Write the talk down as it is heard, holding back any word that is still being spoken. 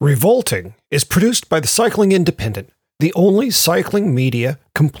Revolting is produced by the Cycling Independent, the only cycling media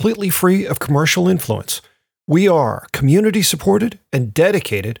completely free of commercial influence. We are community supported and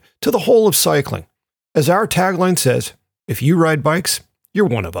dedicated to the whole of cycling. As our tagline says, if you ride bikes, you're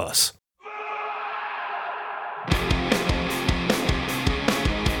one of us.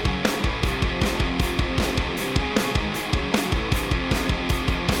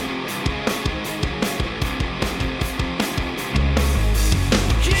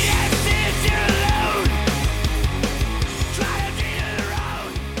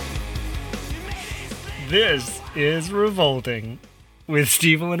 This is Revolting with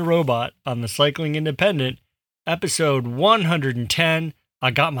Stevel and Robot on the Cycling Independent, episode 110.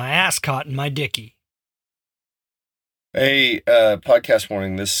 I got my ascot in my Dickie. Hey, podcast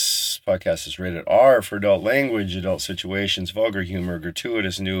warning. This podcast is rated R for adult language, adult situations, vulgar humor,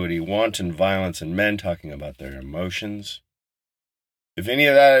 gratuitous nudity, wanton violence, and men talking about their emotions. If any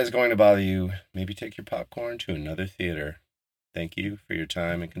of that is going to bother you, maybe take your popcorn to another theater. Thank you for your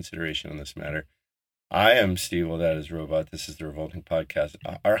time and consideration on this matter. I am Steve, that is Robot. This is the Revolting Podcast.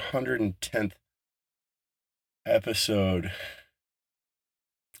 Our 110th episode.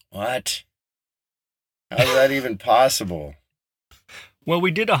 What? How is that even possible? Well,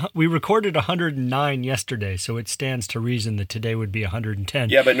 we recorded 109 yesterday, so it stands to reason that today would be 110.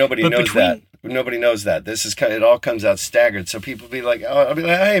 Yeah, but nobody knows that. Nobody knows that. This is it all comes out staggered. So people be like, "Oh, I'll be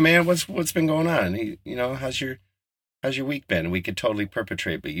like, hey man, what's been going on? How's your week been?" We could totally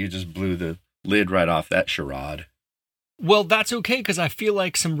perpetrate, but you just blew the lid right off that charade. Well, that's okay, because I feel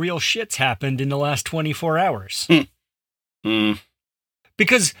like some real shit's happened in the last 24 hours.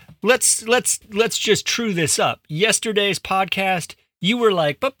 Because let's just true this up. Yesterday's podcast, you were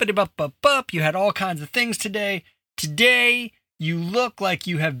like, bup, you had all kinds of things today. Today, you look like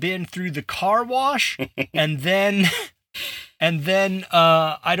you have been through the car wash, and then,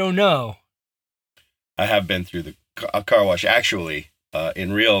 I don't know. I have been through the car wash, actually.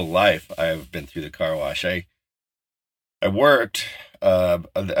 In real life, I have been through the car wash. I worked, I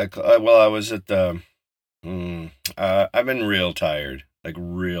was at the, I've been real tired, like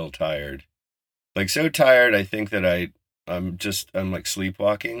so tired. I think that I'm like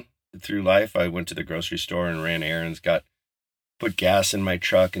sleepwalking through life. I went to the grocery store and ran errands, put gas in my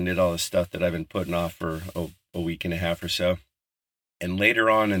truck and did all the stuff that I've been putting off for a week and a half or so. And later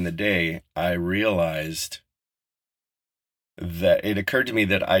on in the day, I realized that it occurred to me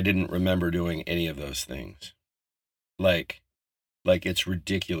that I didn't remember doing any of those things. Like it's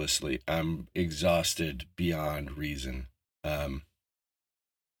ridiculously, I'm exhausted beyond reason. But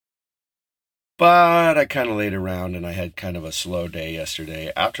I kind of laid around and I had kind of a slow day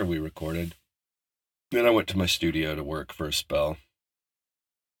yesterday after we recorded. Then I went to my studio to work for a spell.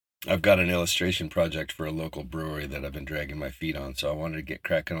 I've got an illustration project for a local brewery that I've been dragging my feet on, so I wanted to get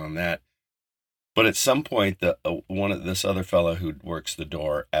cracking on that. But at some point, this other fellow who works the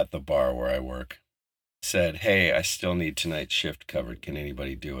door at the bar where I work said, "Hey, I still need tonight's shift covered. Can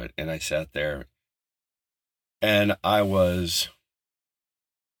anybody do it?" And I sat there, and I was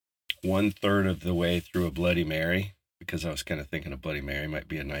 1/3 of the way through a Bloody Mary, because I was kind of thinking a Bloody Mary might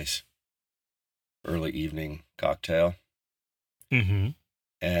be a nice early evening cocktail. Mm-hmm.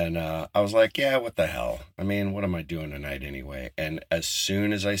 And I was like, yeah, what the hell? I mean, what am I doing tonight anyway? And as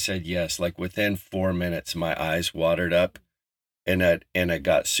soon as I said yes, like within 4 minutes, my eyes watered up and I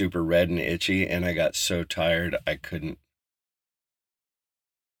got super red and itchy, and I got so tired I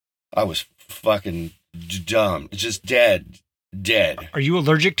was fucking dumb, just dead. Are you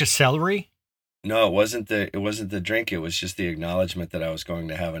allergic to celery? No, it wasn't the drink. It was just the acknowledgement that I was going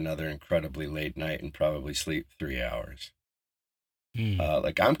to have another incredibly late night and probably sleep 3 hours.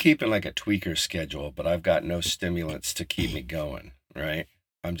 Like I'm keeping like a tweaker schedule, but I've got no stimulants to keep me going, right?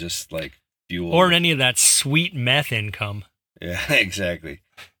 I'm just like fueled. Or any of that sweet meth income. Yeah, exactly.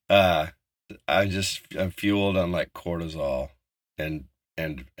 I'm fueled on like cortisol and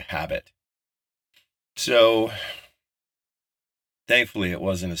habit. So thankfully it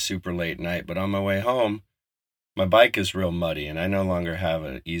wasn't a super late night, but on my way home, my bike is real muddy and I no longer have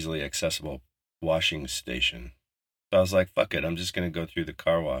an easily accessible washing station. So I was like, fuck it, I'm just going to go through the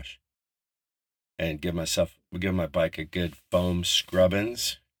car wash and give my bike a good foam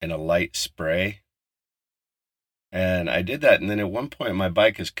scrubbins and a light spray. And I did that, and then at one point my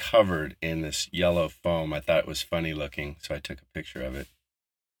bike is covered in this yellow foam. I thought it was funny looking, so I took a picture of it.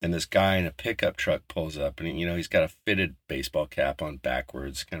 And this guy in a pickup truck pulls up, and he's got a fitted baseball cap on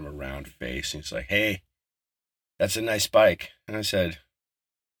backwards, kind of a round face, and he's like, "Hey, that's a nice bike." And I said,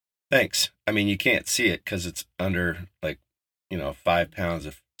 "Thanks. I mean, you can't see it because it's under 5 pounds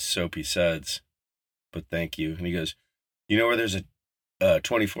of soapy suds, but thank you." And he goes, "You know where there's a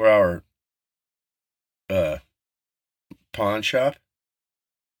 24-hour pawn shop?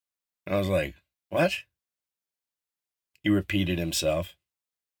 And I was like, what? He repeated himself.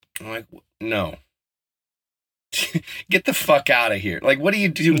 I'm like, no. Get the fuck out of here. Like, what do you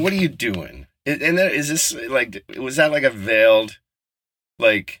do? What are you doing? And then, is this like, was that like a veiled,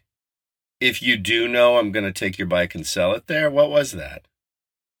 like, if you do know, I'm going to take your bike and sell it there? What was that?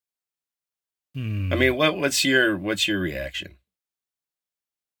 I mean, what's your reaction?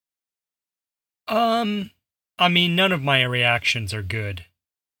 I mean, none of my reactions are good.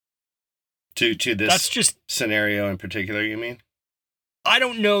 To this That's just scenario in particular, you mean? I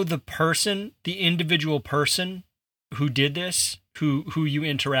don't know the person, the individual person who did this, who you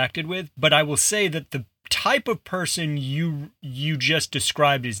interacted with, but I will say that the type of person you just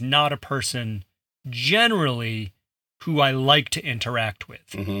described is not a person generally who I like to interact with.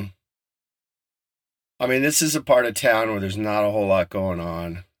 Mm-hmm. I mean, this is a part of town where there's not a whole lot going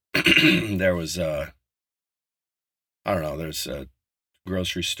on. There was I don't know, there's a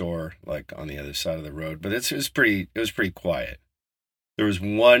grocery store like on the other side of the road, but it was pretty quiet. There was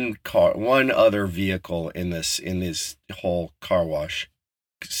one other vehicle in this whole car wash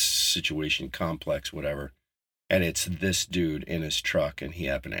situation, complex, whatever. And it's this dude in his truck, and he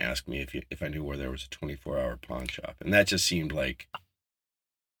happened to ask me if I knew where there was a 24-hour pawn shop. And that just seemed like,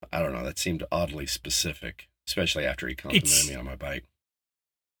 I don't know, that seemed oddly specific, especially after he complimented me on my bike.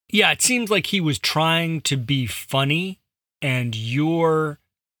 Yeah, it seems like he was trying to be funny, and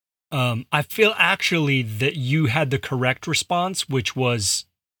I feel actually that you had the correct response, which was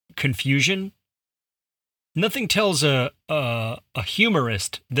confusion. Nothing tells a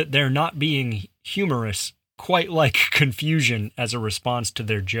humorist that they're not being humorous quite like confusion as a response to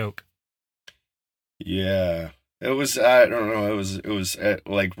their joke. Yeah, it was, I don't know, it was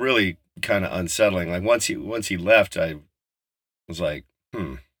like really kind of unsettling. Like once he left, I was like,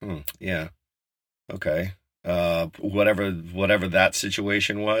 yeah, okay. Whatever that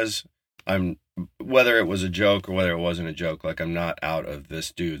situation was, whether it was a joke or whether it wasn't a joke, like I'm not out of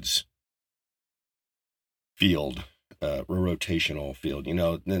this dude's field, rotational field, you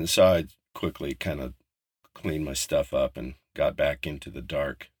know. And so I quickly kind of cleaned my stuff up and got back into the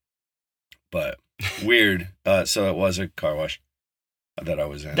dark. But weird. So it was a car wash that I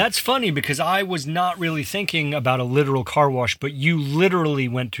was in. That's funny because I was not really thinking about a literal car wash, but you literally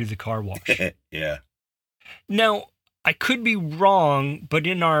went through the car wash. Yeah. Now, I could be wrong, but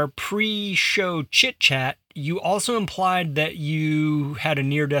in our pre-show chit-chat, you also implied that you had a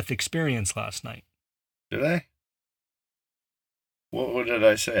near-death experience last night. Did I? What did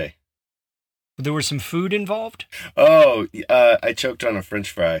I say? There was some food involved? Oh, I choked on a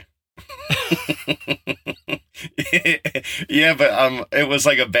French fry. Yeah, but it was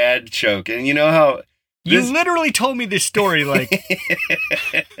like a bad choke. And you know how... You literally told me this story, like...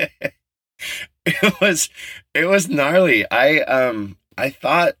 It was gnarly. I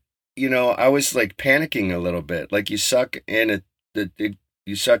thought, you know, I was like panicking a little bit. Like you suck in a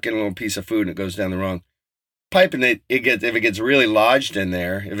little piece of food and it goes down the wrong pipe, and if it gets really lodged in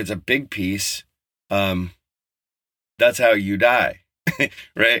there, if it's a big piece, that's how you die.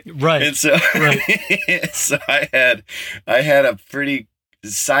 Right. And so, so I had a pretty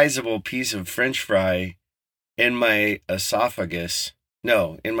sizable piece of French fry in my esophagus.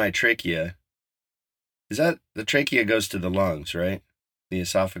 No, in my trachea. Is that the trachea goes to the lungs, right? The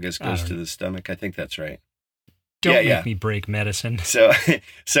esophagus goes to the stomach. I think that's right. Don't make me break medicine. So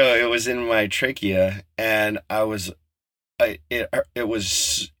it was in my trachea, and it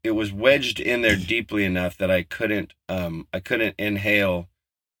was wedged in there deeply enough that I couldn't inhale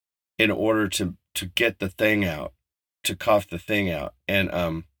in order to get the thing out, to cough the thing out.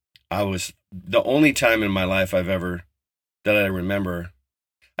 And I was the only time in my life that I remember.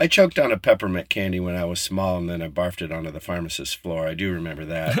 I choked on a peppermint candy when I was small, and then I barfed it onto the pharmacist's floor. I do remember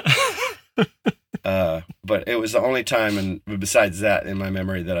that. But it was the only time, and besides that, in my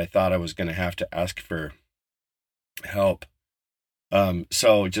memory, that I thought I was going to have to ask for help.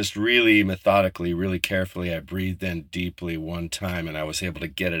 So just really methodically, really carefully, I breathed in deeply one time, and I was able to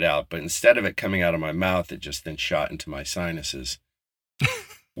get it out. But instead of it coming out of my mouth, it just then shot into my sinuses.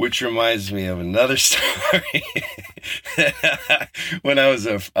 Which reminds me of another story. When I was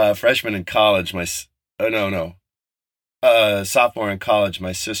a freshman in college, sophomore in college,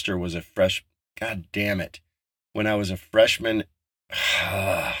 my sister was a God damn it. When I was a freshman,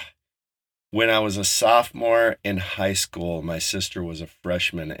 when I was a sophomore in high school, my sister was a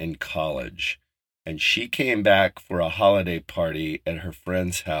freshman in college. And she came back for a holiday party at her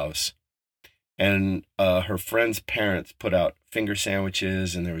friend's house. And her friend's parents put out finger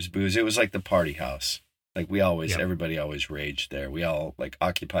sandwiches, and there was booze. It was like the party house. Like we always, Yep. everybody always raged there. We all like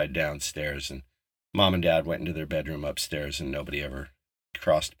occupied downstairs, and mom and dad went into their bedroom upstairs, and nobody ever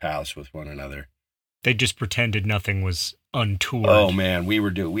crossed paths with one another. They just pretended nothing was untoward. Oh man, we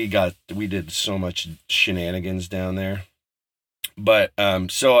did so much shenanigans down there. But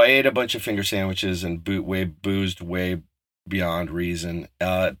so I ate a bunch of finger sandwiches and boozed way beyond reason.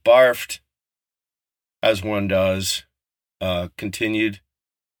 Barfed, as one does. Continued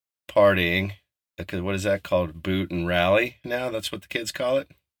partying. Because what is that called? Boot and rally now? That's what the kids call it.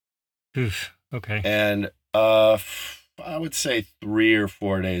 Oof. Okay. And I would say 3 or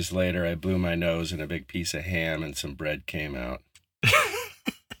 4 days later, I blew my nose and a big piece of ham and some bread came out.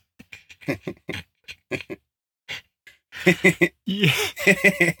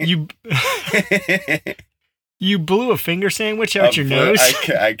 you you blew a finger sandwich out your nose?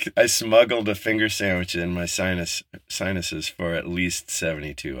 I smuggled a finger sandwich in my sinuses for at least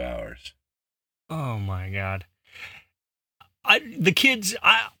 72 hours. Oh my God.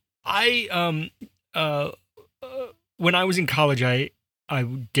 When I was in college, I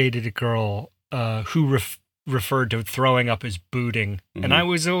dated a girl who referred to throwing up as booting. Mm-hmm. And I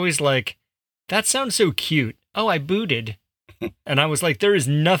was always like, that sounds so cute. Oh, I booted. And I was like, there is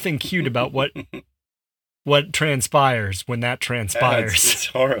nothing cute about what transpires when that transpires. It's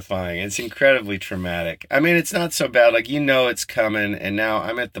horrifying. It's incredibly traumatic. I mean, it's not so bad. Like, it's coming. And now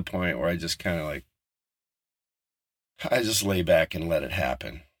I'm at the point where I just kind of like, I just lay back and let it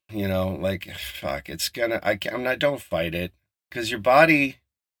happen. Like, fuck, don't fight it. Because your body's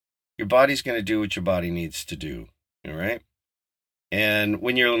going to do what your body needs to do. All right. And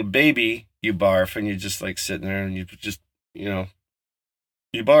when you're a little baby, you barf and you're just like sitting there and you just, you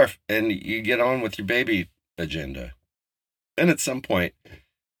barf and you get on with your baby agenda. And at some point,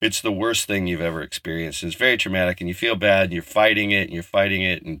 it's the worst thing you've ever experienced. It's very traumatic and you feel bad and you're fighting it.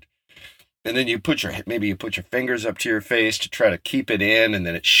 And then you put your fingers up to your face to try to keep it in, and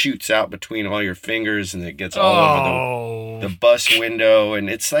then it shoots out between all your fingers, and it gets all over the bus window, and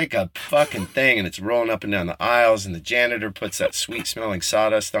it's like a fucking thing, and it's rolling up and down the aisles, and the janitor puts that sweet-smelling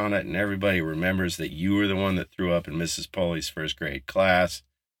sawdust on it, and everybody remembers that you were the one that threw up in Mrs. Polly's first grade class.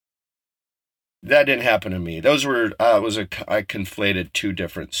 That didn't happen to me. Those were, I conflated 2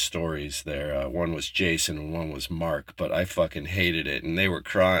 different stories there. One was Jason and one was Mark, but I fucking hated it. And they were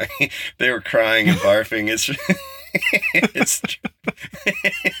crying. They were crying and barfing.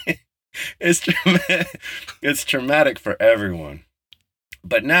 It's traumatic for everyone.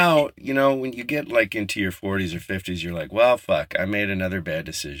 But now, when you get like into your 40s or 50s, you're like, well, fuck, I made another bad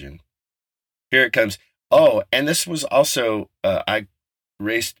decision. Here it comes. Oh, and this was also,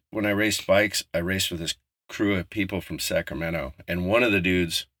 when I raced bikes, I raced with this crew of people from Sacramento, and one of the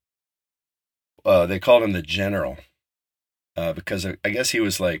dudes, they called him the General, because I guess he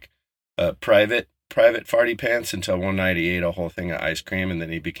was like private farty pants until one night he ate a whole thing of ice cream, and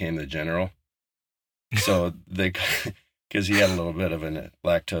then he became the General. So because he had a little bit of a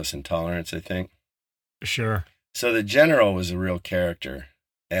lactose intolerance, I think. Sure. So the General was a real character,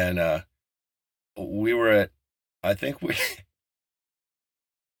 and we were at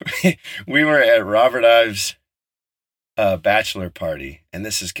Robert Ives' bachelor party, and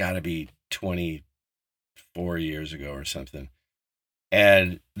this has got to be 24 years ago or something.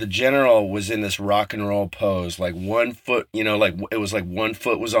 And the General was in this rock and roll pose, like one foot, like it was like one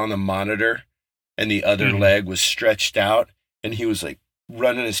foot was on the monitor and the other leg was stretched out, and he was like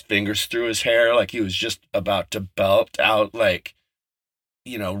running his fingers through his hair like he was just about to belt out like,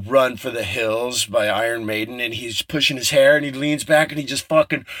 Run for the Hills by Iron Maiden, and he's pushing his hair and he leans back and he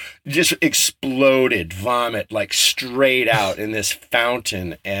just exploded vomit like straight out in this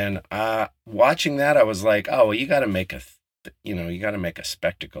fountain. And watching that, I was like, oh, well, you got to make a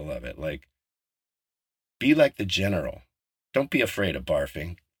spectacle of it. Like, be like the General. Don't be afraid of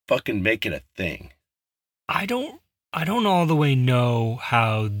barfing. Fucking make it a thing. I don't all the way know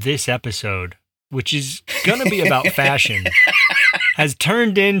how this episode, which is gonna be about fashion, has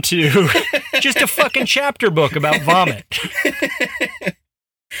turned into just a fucking chapter book about vomit.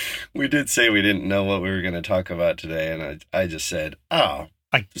 We did say we didn't know what we were going to talk about today, and I just said,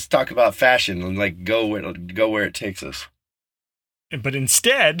 just talk about fashion and like go where it takes us. But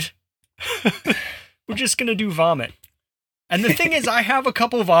instead, we're just going to do vomit. And the thing is, I have a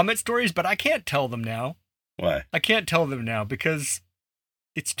couple of vomit stories, but I can't tell them now. Why? I can't tell them now because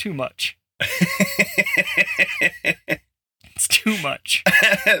it's too much. It's too much.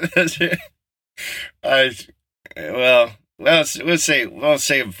 We'll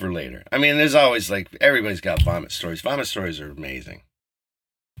save it for later. I mean, there's always like everybody's got vomit stories. Vomit stories are amazing.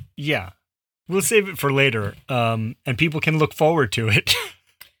 Yeah, we'll save it for later, and people can look forward to it.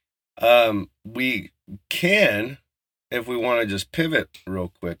 can, if we want to just pivot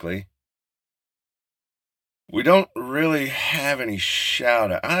real quickly, we don't really have any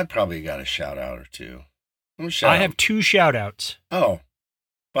shout out. I probably got a shout out or two. I have 2 shout outs. Oh,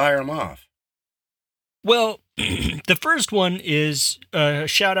 fire them off. Well, the first one is a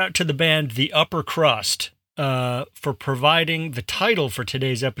shout out to the band The Upper Crust for providing the title for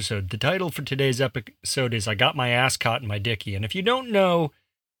today's episode. The title for today's episode is I Got My Ascot and My Dickie. And if you don't know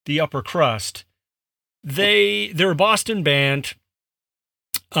The Upper Crust, they're a Boston band.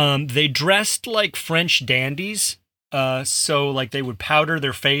 They dressed like French dandies. So like they would powder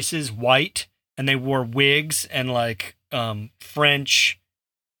their faces white, and they wore wigs and like French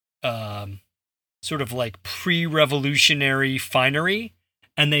sort of like pre-revolutionary finery,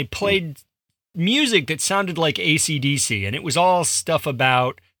 and they played music that sounded like AC/DC, and it was all stuff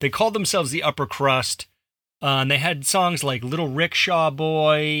about, they called themselves the Upper Crust, and they had songs like Little Rickshaw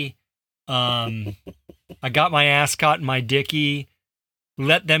Boy, I Got My Ascot and My Dickie,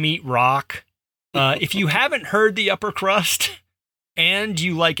 Let Them Eat Rock. If you haven't heard the Upper Crust and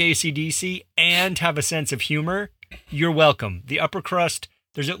you like AC/DC and have a sense of humor, you're welcome. The Upper Crust,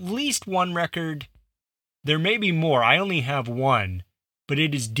 there's at least one record. There may be more. I only have one, but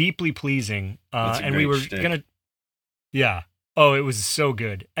it is deeply pleasing. And we were going to, yeah. Oh, it was so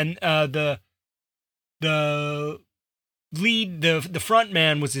good. And the lead, the front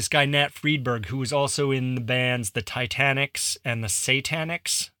man was this guy, Nat Friedberg, who was also in the bands The Titanics and The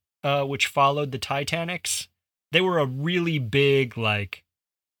Satanics, which followed the Titanics. They were a really big, like,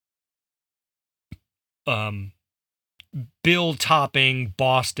 bill-topping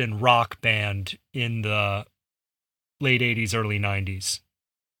Boston rock band in the late 80s, early 90s.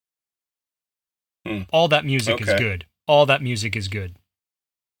 All that music is good. All that music is good.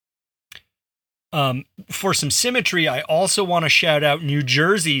 For some symmetry, I also want to shout out New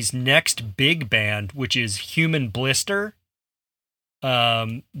Jersey's next big band, which is Human Blister.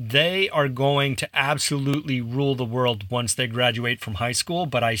 They are going to absolutely rule the world once they graduate from high school,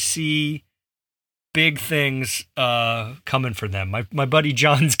 but I see big things coming for them. My buddy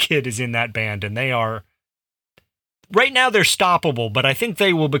John's kid is in that band, and they are, right now they're stoppable, but I think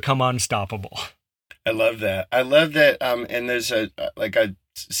they will become unstoppable. I love that. And there's I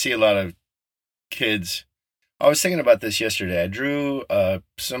see a lot of kids. I was thinking about this yesterday. I drew a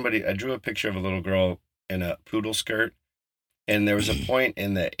picture of a little girl in a poodle skirt. And there was a point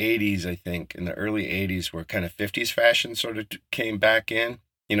in the 80s, I think, in the early 80s, where kind of 50s fashion sort of came back in.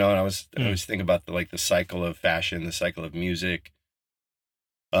 And I was thinking about the cycle of fashion, the cycle of music,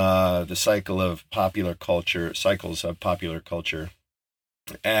 the cycles of popular culture.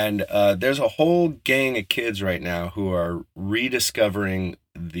 And there's a whole gang of kids right now who are rediscovering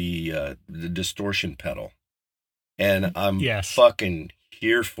the distortion pedal. And I'm fucking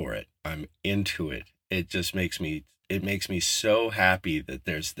here for it. I'm into it. It just makes me so happy that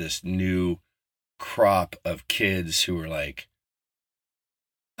there's this new crop of kids who are like,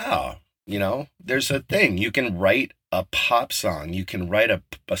 oh, there's a thing. You can write a pop song. You can write a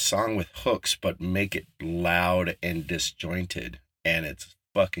song with hooks, but make it loud and disjointed. And it's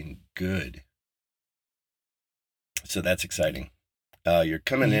fucking good. So that's exciting. You're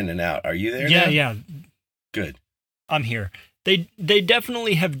coming in and out. Are you there now? Yeah. Good. I'm here. They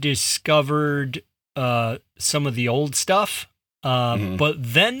definitely have discovered some of the old stuff. But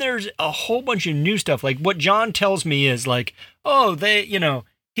then there's a whole bunch of new stuff. Like what John tells me is like, oh,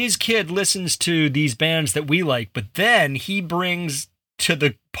 his kid listens to these bands that we like, but then he brings to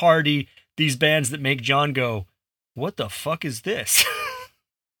the party these bands that make John go, what the fuck is this?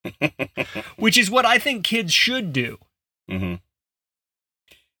 Which is what I think kids should do. Mm-hmm.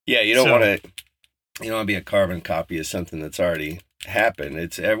 Yeah, you don't want to be a carbon copy of something that's already happened.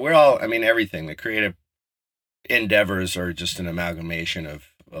 Everything, the creative endeavors are just an amalgamation of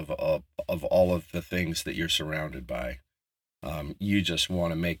all of the things that you're surrounded by. You just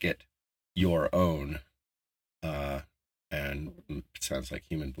want to make it your own. And it sounds like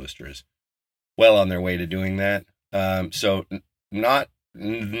Human Blister is well on their way to doing that. So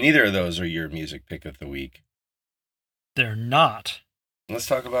neither of those are your music pick of the week. They're not. Let's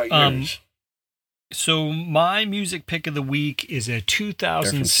talk about yours. So my music pick of the week is a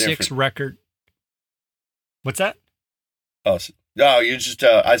 2006 record. What's that? Oh, no, you just,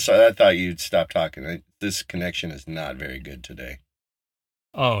 I thought you'd stop talking. This connection is not very good today.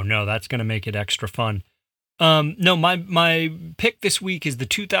 Oh, no, that's going to make it extra fun. No, my pick this week is the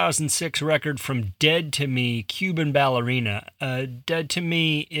 2006 record from Dead to Me, Cuban Ballerina. Dead to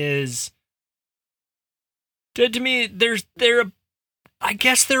Me, I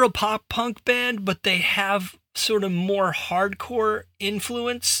guess they're a pop punk band, but they have sort of more hardcore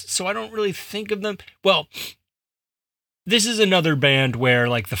influence, so I don't really think of them. Well, this is another band where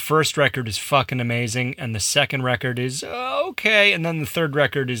like the first record is fucking amazing and the second record is okay, and then the third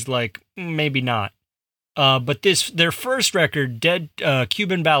record is like maybe not. But their first record, Dead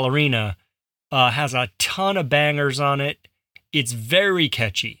Cuban Ballerina, has a ton of bangers on it. It's very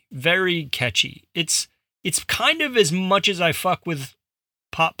catchy, very catchy. It's kind of as much as I fuck with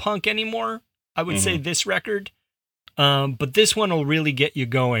pop punk anymore, I would say this record. But this one will really get you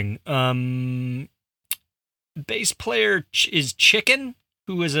going. Bass player is Chicken,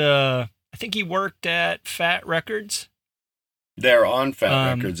 who is I think he worked at Fat Records. They're on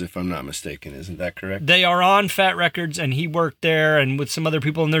Fat Records, if I'm not mistaken. Isn't that correct? They are on Fat Records, and he worked there and with some other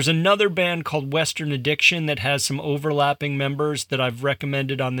people. And there's another band called Western Addiction that has some overlapping members that I've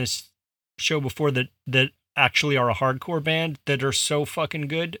recommended on this show before that actually are a hardcore band that are so fucking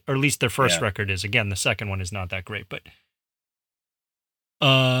good. Or at least their first record is. Again, the second one is not that great. But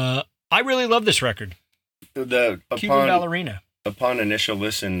I really love this record. Cuban Ballerina. Upon initial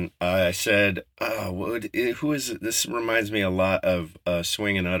listen, I said, who is it? This reminds me a lot of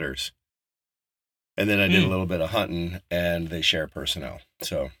Swingin' Utters. And then I did a little bit of hunting, and they share personnel.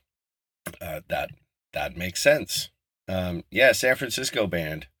 So that makes sense. San Francisco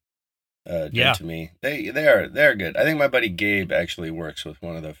band. To me. They're good. I think my buddy Gabe actually works with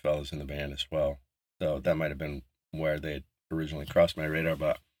one of the fellas in the band as well. So that might have been where they originally crossed my radar,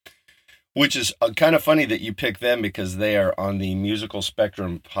 but which is kind of funny that you pick them because they are on the musical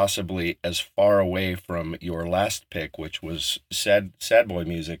spectrum possibly as far away from your last pick, which was Sad Boy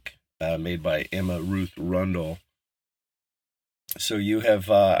music made by Emma Ruth Rundle. So you have,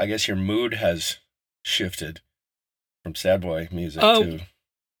 I guess your mood has shifted from Sad Boy music to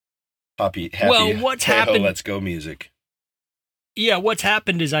happy, what's happened? Let's go music. Yeah, what's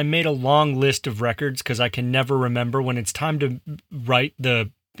happened is I made a long list of records because I can never remember when it's time to write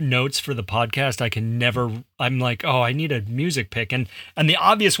the notes for the podcast. I'm like, I need a music pick. And the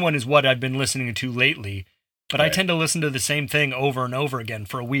obvious one is what I've been listening to lately, but right. I tend to listen to the same thing over and over again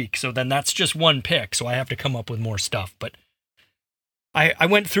for a week. So then that's just one pick. So I have to come up with more stuff. But I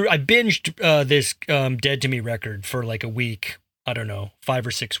binged this Dead to Me record for like a week. I don't know, 5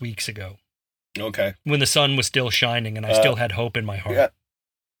 or 6 weeks ago. Okay. When the sun was still shining and I still had hope in my heart. Yeah.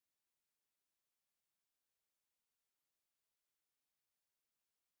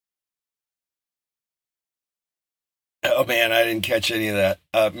 Oh man, I didn't catch any of that.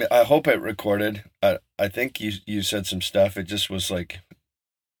 I hope it recorded. I think you said some stuff. It just was like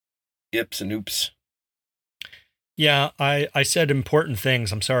yips and oops. Yeah, I said important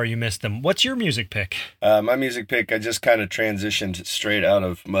things. I'm sorry you missed them. What's your music pick? My music pick, I just kind of transitioned straight out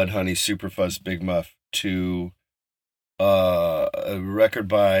of Mudhoney Superfuzz Big Muff to a record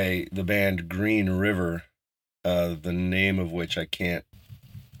by the band Green River, the name of which I can't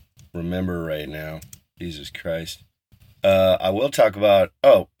remember right now. Jesus Christ. I will talk about,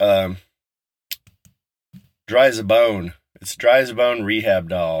 Dry as a Bone. It's Dry as a Bone Rehab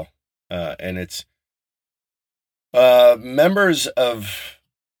Doll. And it's members of,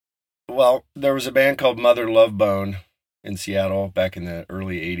 there was a band called Mother Love Bone in Seattle back in the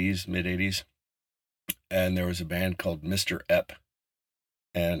early 80s, mid 80s. And there was a band called Mr. Ep.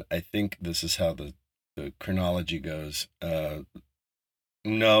 And I think this is how the chronology goes.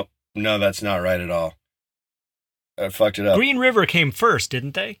 No, that's not right at all. I fucked it up. Green River came first,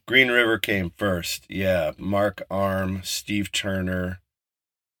 didn't they? Green River came first, yeah. Mark Arm, Steve Turner,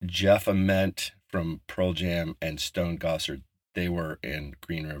 Jeff Ament from Pearl Jam, and Stone Gossard. They were in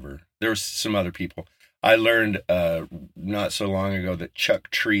Green River. There were some other people. I learned not so long ago that Chuck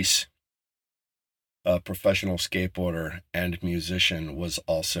Treese, a professional skateboarder and musician,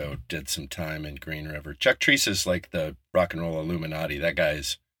 did some time in Green River. Chuck Treese is like the rock and roll Illuminati. That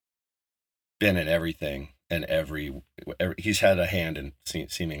guy's been in everything. And he's had a hand in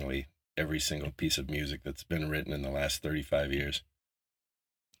seemingly every single piece of music that's been written in the last 35 years.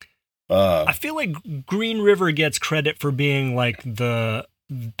 I feel like Green River gets credit for being like the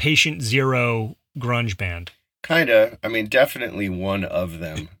Patient Zero grunge band. Kinda. I mean, definitely one of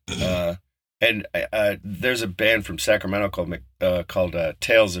them. And there's a band from Sacramento called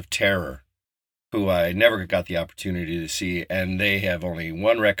Tales of Terror, who I never got the opportunity to see, and they have only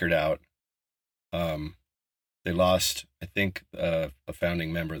one record out. They lost, I think, a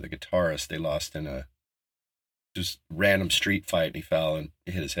founding member, the guitarist, they lost in a just random street fight, and he fell and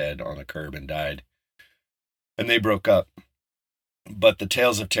hit his head on a curb and died. And they broke up. But the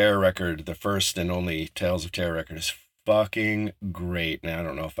Tales of Terror record, the first and only Tales of Terror record, is fucking great. Now, I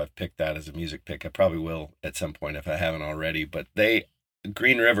don't know if I've picked that as a music pick. I probably will at some point if I haven't already. But they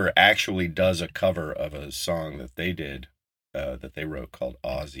Green River actually does a cover of a song that they did, that they wrote called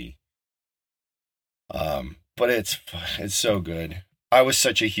Aussie. But it's so good. I was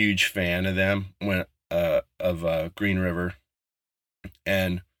such a huge fan of them of Green River,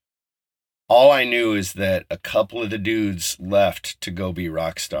 and all I knew is that a couple of the dudes left to go be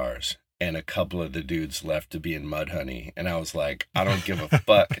rock stars, and a couple of the dudes left to be in Mudhoney, and I was like, I don't give a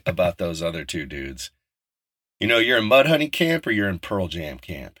fuck about those other two dudes. You know, you're in Mudhoney camp or you're in Pearl Jam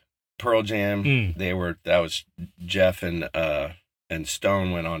camp. Pearl Jam, that was Jeff and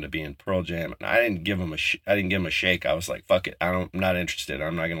Stone went on to be in Pearl Jam, and I didn't give them a shake. I was like, fuck it, I'm not interested.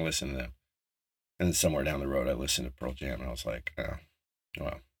 I'm not gonna listen to them. And then somewhere down the road, I listened to Pearl Jam, and I was like, oh,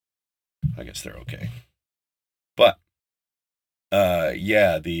 well, I guess they're okay. But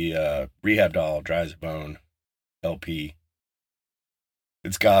the Rehab Doll Dry as a Bone LP.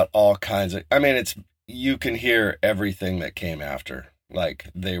 It's got all kinds of. I mean, you can hear everything that came after. Like,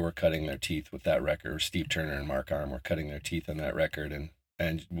 they were cutting their teeth with that record. Steve Turner and Mark Arm were cutting their teeth on that record, and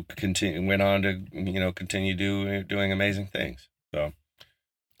went on to continue doing amazing things. So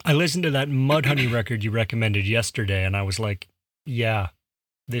I listened to that Mudhoney record you recommended yesterday, and I was like, yeah,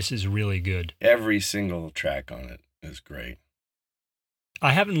 this is really good. Every single track on it is great.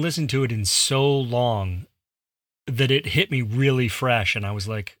 I haven't listened to it in so long that it hit me really fresh, and I was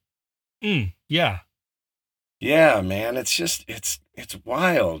like, yeah. Yeah, man, it's just, it's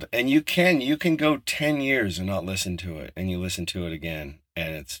wild. And you can go 10 years and not listen to it, and you listen to it again,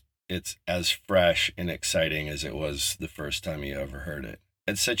 and it's as fresh and exciting as it was the first time you ever heard it.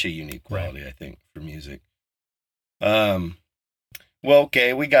 It's such a unique quality, right, I think, for music. Well,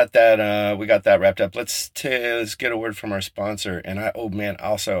 okay, we got that wrapped up. Let's get a word from our sponsor. And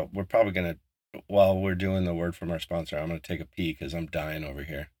also, we're probably going to, while we're doing the word from our sponsor, I'm going to take a pee because I'm dying over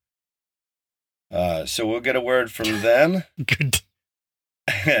here. So we'll get a word from them. Good.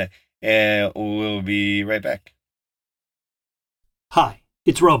 And we'll be right back. Hi,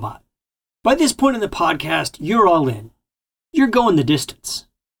 it's Robot. By this point in the podcast, you're all in. You're going the distance.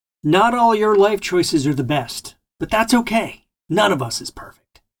 Not all your life choices are the best, but that's okay. None of us is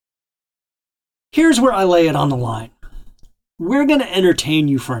perfect. Here's where I lay it on the line. We're going to entertain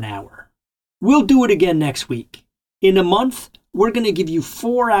you for an hour. We'll do it again next week. In a month, we're going to give you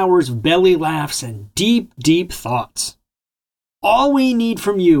 4 hours of belly laughs and deep, deep thoughts. All we need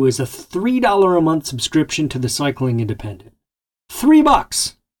from you is a $3 a month subscription to the Cycling Independent.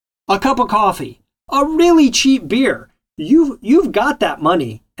 $3, a cup of coffee, a really cheap beer. You've got that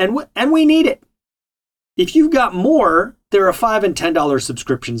money, and we need it. If you've got more, there are $5 and $10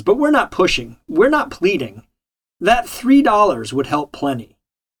 subscriptions, but we're not pushing. We're not pleading. That $3 would help plenty.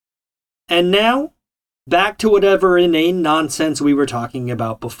 And now, back to whatever inane nonsense we were talking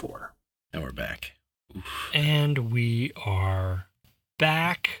about before. And we're back. Oof. And we are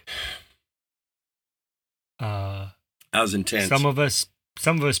back. That was intense. Some of us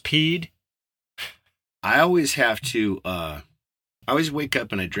peed. I always have to, I always wake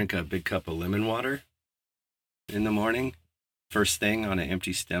up and I drink a big cup of lemon water in the morning, first thing on an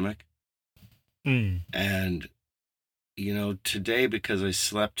empty stomach. And, today, because I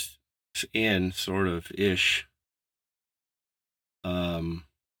slept in sort of ish, I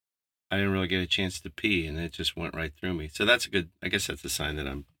didn't really get a chance to pee, and it just went right through me. So I guess that's a sign that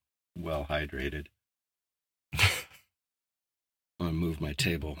I'm well hydrated. I'm going to move my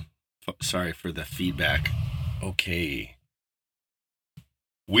table. Sorry for the feedback. Okay.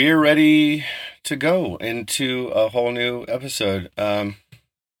 We're ready to go into a whole new episode.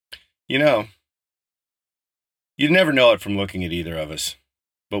 You'd never know it from looking at either of us,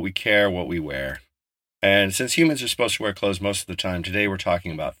 but we care what we wear. And since humans are supposed to wear clothes most of the time, today we're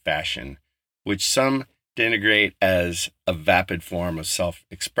talking about fashion, which some denigrate as a vapid form of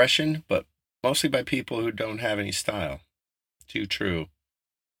self-expression, but mostly by people who don't have any style. Too true.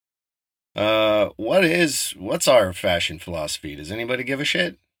 What's our fashion philosophy? Does anybody give a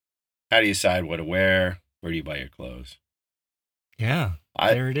shit? How do you decide what to wear? Where do you buy your clothes? Yeah,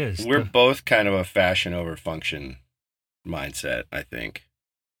 there it is. We're both kind of a fashion over function mindset, I think.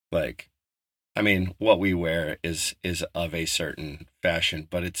 Like, I mean, what we wear is of a certain fashion,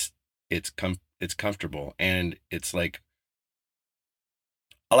 but it's comfortable, and it's like,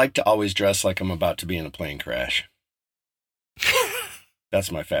 I like to always dress like I'm about to be in a plane crash. That's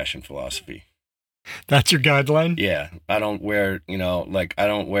my fashion philosophy. That's your guideline? Yeah. I don't wear, I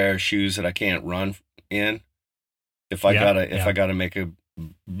don't wear shoes that I can't run in. If I gotta make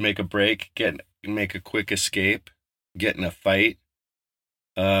a break, make a quick escape, get in a fight,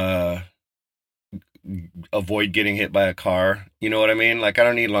 avoid getting hit by a car. You know what I mean? Like, I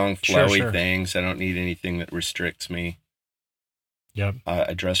don't need long flowy things. I don't need anything that restricts me. Yep.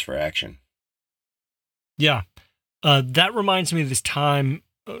 I dress for action. Yeah. That reminds me of this time.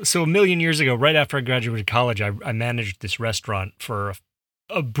 So a million years ago, right after I graduated college, I managed this restaurant for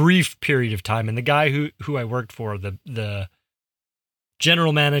a brief period of time. And the guy who I worked for, the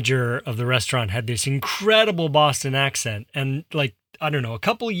general manager of the restaurant, had this incredible Boston accent. And like, I don't know, a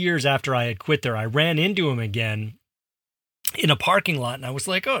couple of years after I had quit there, I ran into him again in a parking lot. And I was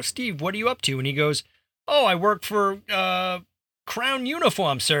like, "Oh, Steve, what are you up to?" And he goes, "Oh, I work for Crown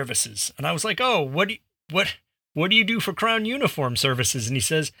Uniform Services." And I was like, "Oh, what do you do for Crown Uniform Services?" And he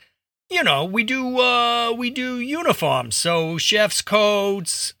says, we do uniforms. So chef's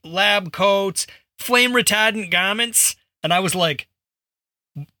coats, lab coats, flame retardant garments. And I was like,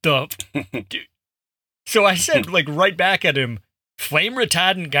 so I said, like, right back at him, "Flame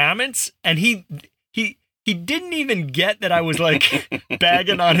retardant garments?" And he didn't even get that I was like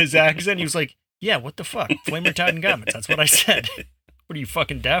bagging on his accent. He was like, "Yeah, what the fuck? Flame retardant garments." That's what I said. What are you,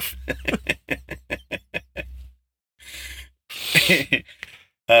 fucking deaf?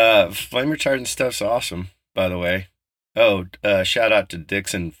 Flame retardant stuff's awesome, by the way. Oh, shout out to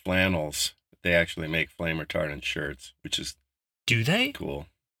Dixon Flannels. They actually make flame retardant shirts, which is Do they? cool.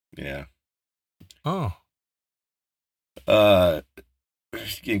 Yeah. Oh.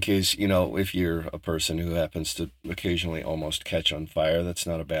 In case, if you're a person who happens to occasionally almost catch on fire, that's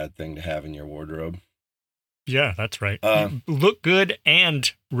not a bad thing to have in your wardrobe. Yeah, that's right. Look good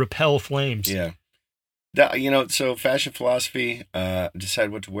and repel flames. Yeah. So fashion philosophy,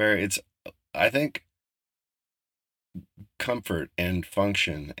 decide what to wear. I think, comfort and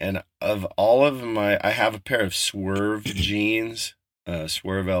function. And of all of I have a pair of Swerve jeans.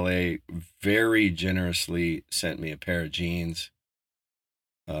 Swerve LA very generously sent me a pair of jeans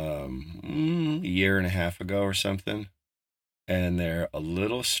a year and a half ago or something. And they're a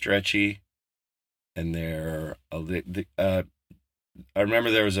little stretchy. And they're I remember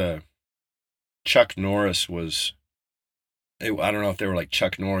there was a Chuck Norris I don't know if they were like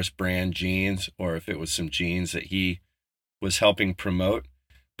Chuck Norris brand jeans or if it was some jeans that he was helping promote,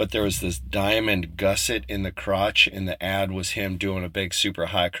 but there was this diamond gusset in the crotch, and the ad was him doing a big super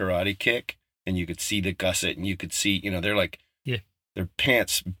high karate kick, and you could see the gusset, and you could see, they're like, yeah, they're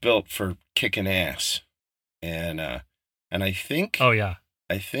pants built for kicking ass. And I think, oh yeah,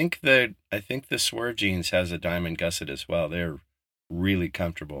 I think the Swerve jeans has a diamond gusset as well. They're really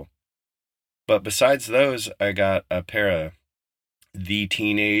comfortable. But besides those, I got a pair of The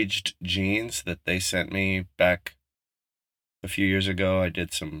Teenaged jeans that they sent me back a few years ago. I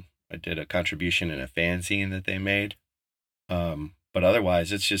did a contribution in a fanzine that they made. But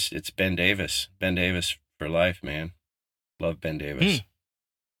otherwise, it's Ben Davis. Ben Davis for life, man. Love Ben Davis.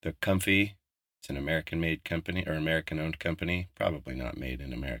 They're comfy. It's an American-made company or American-owned company. Probably not made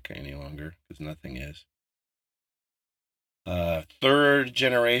in America any longer because nothing is. Third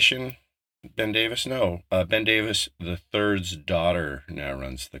generation Ben Davis? No. Ben Davis, the third's daughter, now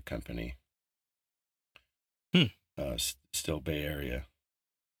runs the company. Still Bay Area.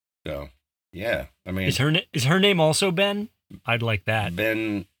 So, yeah. I mean, is her name also Ben? I'd like that.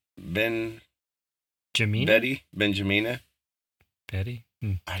 Ben Jamina? Benjamina? Betty?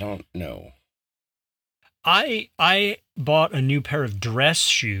 I don't know. I bought a new pair of dress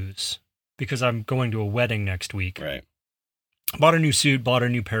shoes because I'm going to a wedding next week. Right. Bought a new suit, bought a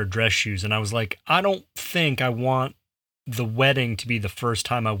new pair of dress shoes, and I was like, I don't think I want the wedding to be the first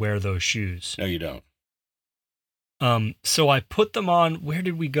time I wear those shoes. No, you don't. So I put them on. Where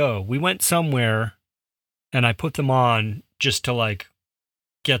did we go? We went somewhere, and I put them on just to like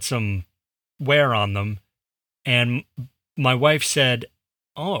get some wear on them. And my wife said,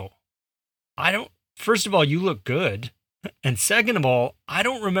 "Oh, first of all, you look good. And second of all, I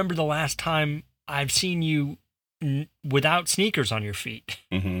don't remember the last time I've seen you without sneakers on your feet."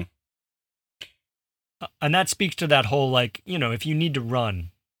 Mm-hmm. And that speaks to that whole, like, if you need to run.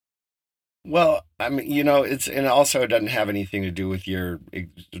 Well, I mean, and also it doesn't have anything to do with your,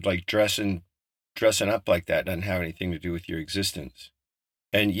 like, dressing up like that doesn't have anything to do with your existence.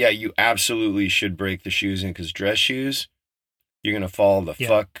 And yeah, you absolutely should break the shoes in because dress shoes, you're going to fall the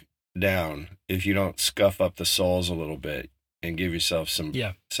fuck down if you don't scuff up the soles a little bit and give yourself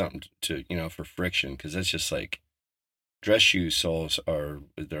something to, for friction. Because that's just like, dress shoe soles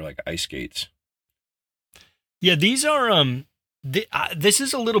they're like ice skates. Yeah, these are, this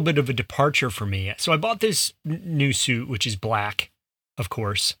is a little bit of a departure for me. So I bought this new suit, which is black, of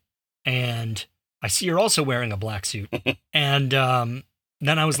course. And I see you're also wearing a black suit. And then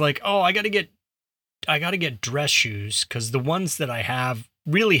I was like, oh, I got to get dress shoes because the ones that I have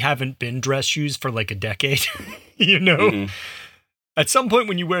really haven't been dress shoes for like a decade, Mm-hmm. At some point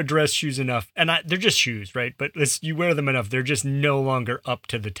when you wear dress shoes enough, and they're just shoes, right? But you wear them enough, they're just no longer up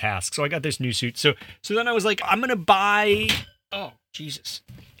to the task. So I got this new suit. So then I was like, I'm going to buy, oh, Jesus.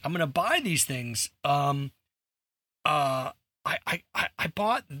 I'm going to buy these things. I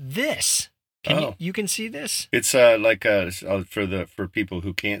bought this. You can see this? It's like for people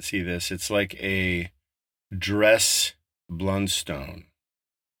who can't see this, it's like a dress blundstone.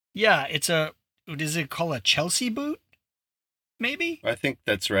 Yeah, it's what is it called, a Chelsea boot? Maybe? I think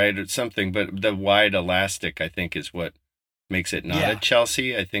that's right. It's something, but the wide elastic, I think, is what makes it not a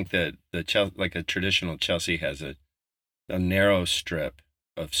Chelsea. I think that like a traditional Chelsea has a narrow strip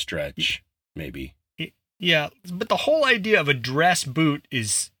of stretch, maybe. Yeah, but the whole idea of a dress boot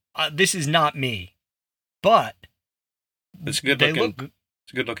is, this is not me, but it's a good looking.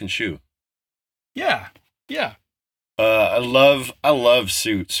 It's a good looking shoe. Yeah. I love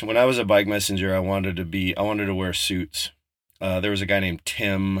suits. When I was a bike messenger, I wanted to wear suits. There was a guy named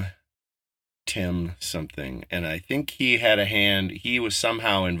Tim something, and I think he was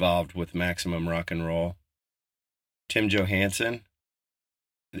somehow involved with Maximum Rock and Roll. Tim Johansson.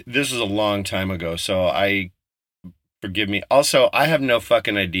 This was a long time ago, so forgive me. Also, I have no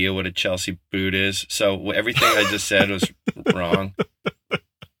fucking idea what a Chelsea boot is, so everything I just said was wrong.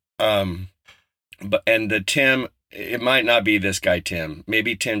 It might not be this guy Tim.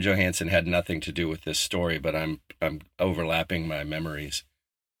 Maybe Tim Johansson had nothing to do with this story, but I'm overlapping my memories.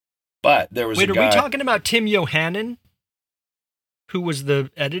 But there was a guy. Wait, are we talking about Tim Johansen, who was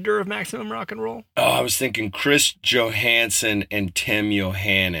the editor of Maximum Rock and Roll? Oh, I was thinking Chris Johansson and Tim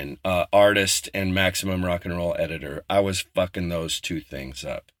Johansen, artist and Maximum Rock and Roll editor. I was fucking those two things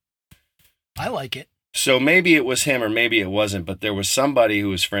up. I like it. So maybe it was him or maybe it wasn't, but there was somebody who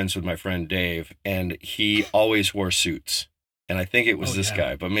was friends with my friend Dave, and he always wore suits. And I think it was this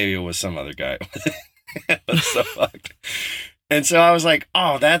guy, but maybe it was some other guy. It was so fucked. And so I was like,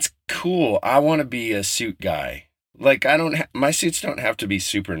 oh, that's cool. I want to be a suit guy. Like, my suits don't have to be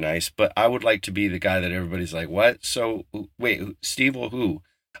super nice, but I would like to be the guy that everybody's like, what? So, wait, Steve, well, who?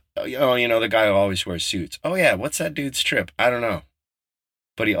 Oh, the guy who always wears suits. Oh, yeah, what's that dude's trip? I don't know.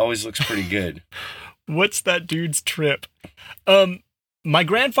 But he always looks pretty good. What's that dude's trip? My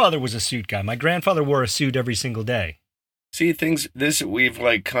grandfather was a suit guy. My grandfather wore a suit every single day. See, we've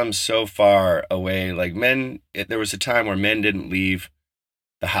like come so far away. Like there was a time where men didn't leave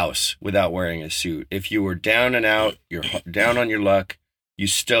the house without wearing a suit. If you were down and out, you're down on your luck, you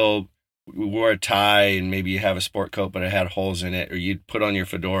still wore a tie and maybe you have a sport coat, but it had holes in it, or you'd put on your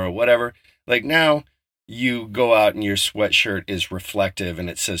fedora, whatever. Like now you go out and your sweatshirt is reflective and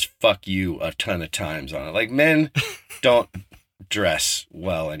it says fuck you a ton of times on it. Like men don't dress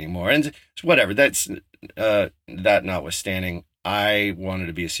well anymore. And whatever, that's that notwithstanding, I wanted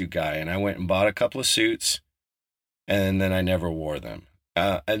to be a suit guy and I went and bought a couple of suits and then I never wore them.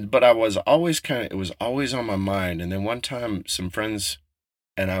 But I was always it was always on my mind. And then one time some friends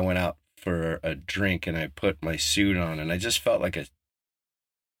and I went out for a drink and I put my suit on and I just felt like a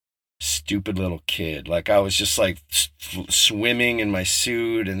stupid little kid. Like I was just like swimming in my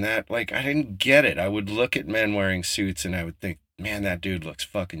suit and that, like, I didn't get it. I would look at men wearing suits and I would think, man, that dude looks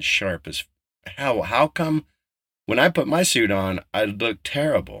fucking sharp as how come when I put my suit on, I look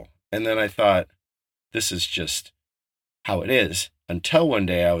terrible? And then I thought, this is just how it is. Until one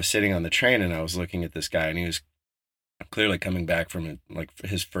day I was sitting on the train and I was looking at this guy and he was clearly coming back from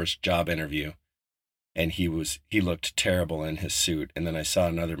his first job interview. And he looked terrible in his suit. And then I saw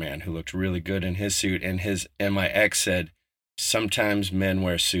another man who looked really good in his suit. And my ex said, sometimes men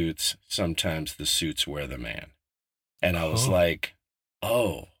wear suits, sometimes the suits wear the man. And I was like,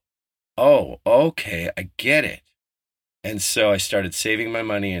 oh, okay, I get it. And so I started saving my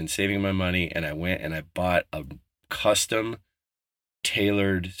money. And I went and I bought a custom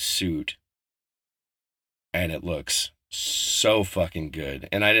tailored suit. And it looks so fucking good.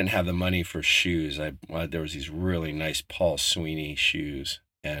 And I didn't have the money for shoes. There was these really nice Paul Sweeney shoes,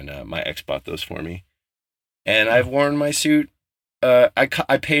 and my ex bought those for me. And I've worn my suit.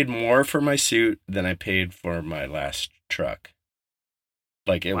 I paid more for my suit than I paid for my last truck.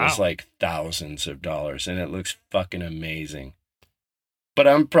 Like it was like thousands of dollars, and it looks fucking amazing. But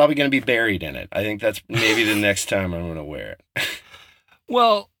I'm probably going to be buried in it. I think that's maybe the next time I'm going to wear it.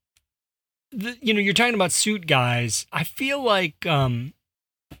 Well, you're talking about suit guys. I feel like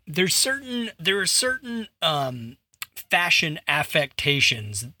there are certain fashion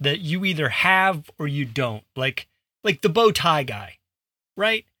affectations that you either have or you don't. Like the bow tie guy,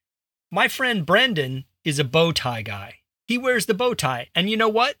 right? My friend Brendan is a bow tie guy. He wears the bow tie, and you know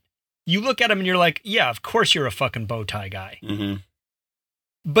what? You look at him and you're like, yeah, of course you're a fucking bow tie guy. Mm-hmm.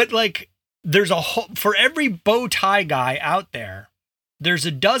 But like, there's for every bow tie guy out there, there's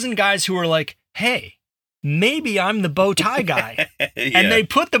a dozen guys who are like, hey, maybe I'm the bow tie guy. Yeah. And they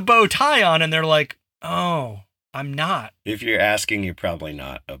put the bow tie on and they're like, oh, I'm not. If you're asking, you're probably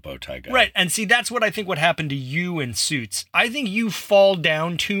not a bow tie guy. Right. And see, that's what I think would happen to you in suits. I think you fall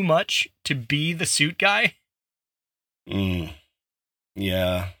down too much to be the suit guy.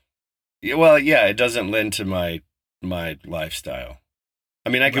 Yeah. Well, yeah, it doesn't lend to my lifestyle. I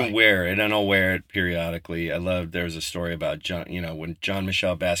mean, I can wear it, and I'll wear it periodically. There was a story about John, when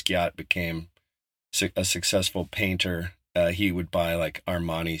Jean-Michel Basquiat became a successful painter, he would buy like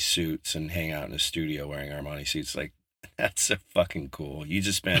Armani suits and hang out in his studio wearing Armani suits. Like, that's so fucking cool. You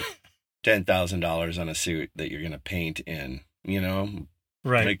just spent $10,000 on a suit that you're going to paint in,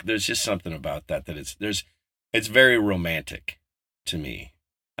 Right. Like, there's just something about that it's very romantic to me.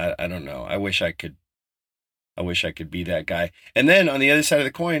 I don't know. I wish I could be that guy. And then on the other side of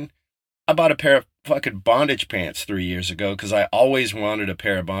the coin, I bought a pair of fucking bondage pants 3 years ago because I always wanted a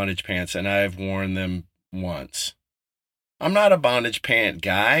pair of bondage pants, and I've worn them once. I'm not a bondage pant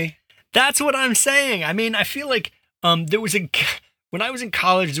guy. That's what I'm saying. I mean, I feel like when I was in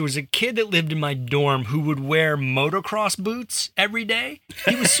college, there was a kid that lived in my dorm who would wear motocross boots every day.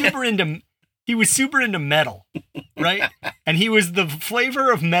 He was super into metal, right? And he was the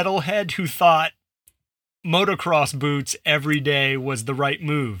flavor of metalhead who thought motocross boots every day was the right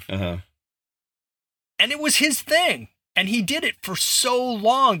move. Uh-huh. And it was his thing. And he did it for so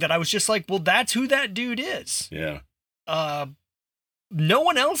long that I was just like, well, that's who that dude is. Yeah. No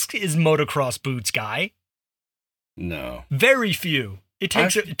one else is motocross boots guy. No. Very few. It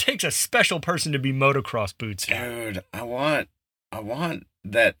takes a special person to be motocross boots guy. Dude, I want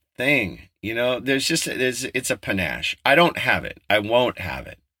that thing. It's a panache. I don't have it. I won't have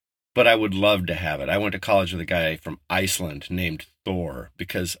it. But I would love to have it. I went to college with a guy from Iceland named Thor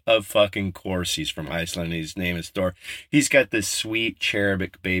because of fucking course he's from Iceland. His name is Thor. He's got this sweet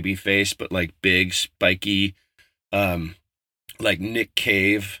cherubic baby face, but like big, spiky, like Nick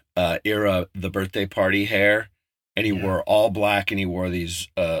Cave era, the birthday party hair. And he wore all black, and he wore these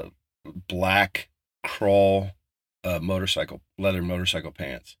black crawl leather motorcycle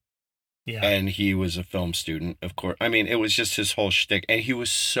pants. Yeah. And he was a film student, of course. I mean, it was just his whole shtick. And he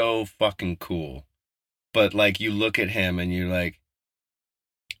was so fucking cool. But, like, you look at him and you're like,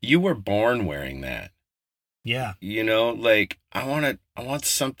 you were born wearing that. Yeah. Like, I want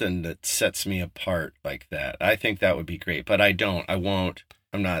something that sets me apart like that. I think that would be great. But I won't.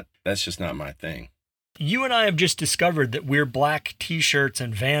 I'm not. That's just not my thing. You and I have just discovered that we're black t-shirts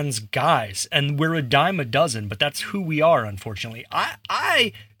and Vans guys, and we're a dime a dozen, but that's who we are, unfortunately.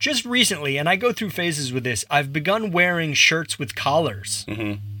 I just recently, and I go through phases with this, I've begun wearing shirts with collars.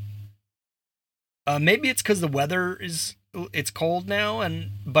 Mm-hmm. Maybe it's because the weather it's cold now,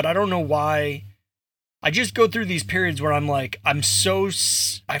 but I don't know why. I just go through these periods where I'm like, I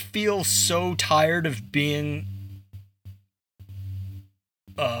feel so tired of being,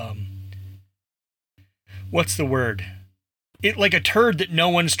 what's the word? It like a turd that no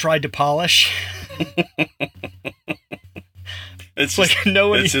one's tried to polish. It's like just,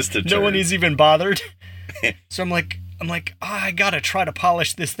 no one is even bothered. So I'm like, I gotta try to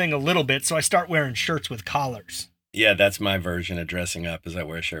polish this thing a little bit. So I start wearing shirts with collars. Yeah, that's my version of dressing up, is I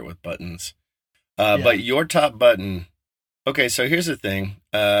wear a shirt with buttons. But your top button. Okay, so here's the thing.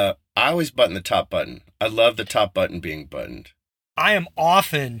 I always button the top button. I love the top button being buttoned. I am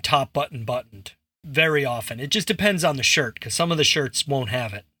often top button buttoned. Very often. It just depends on the shirt, because some of the shirts won't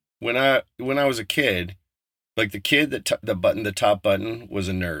have it. When I was a kid, like the kid that buttoned the top button was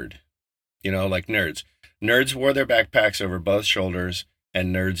a nerd. Like nerds. Nerds wore their backpacks over both shoulders,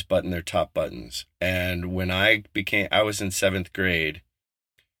 and nerds buttoned their top buttons. And when I was in 7th grade.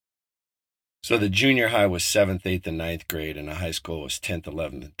 So the junior high was 7th, 8th, and 9th grade, and the high school was 10th,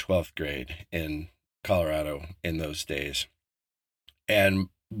 11th, and 12th grade in Colorado in those days. And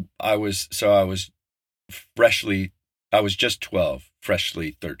I was just 12,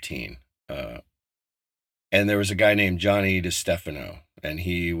 freshly 13. And there was a guy named Johnny DeStefano, and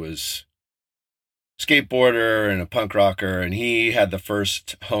he was a skateboarder and a punk rocker, and he had the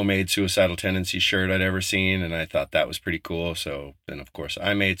first homemade Suicidal Tendency shirt I'd ever seen, and I thought that was pretty cool. So then, of course,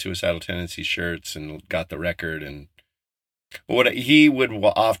 I made Suicidal Tendency shirts and got the record. And he would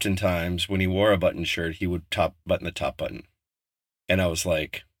oftentimes, when he wore a button shirt, he would button the top button. And I was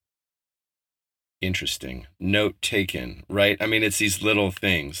like, interesting. Note taken, right? I mean, it's these little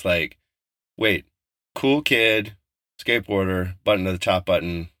things like, wait, cool kid, skateboarder, button to the top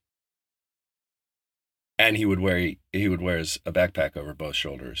button. And he would wear a backpack over both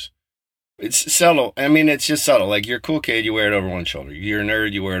shoulders. It's subtle. I mean, it's just subtle. Like, you're a cool kid, you wear it over one shoulder. You're a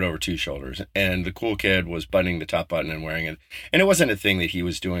nerd, you wear it over two shoulders. And the cool kid was buttoning the top button and wearing it. And it wasn't a thing that he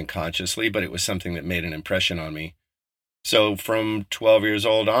was doing consciously, but it was something that made an impression on me. So from 12 years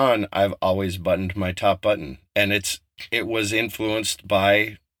old on, I've always buttoned my top button. And it was influenced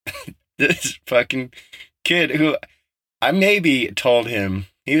by this fucking kid who I maybe told him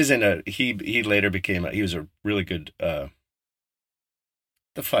he was he later became he was a really good, the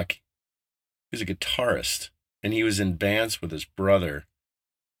fuck? He was a guitarist, and he was in bands with his brother.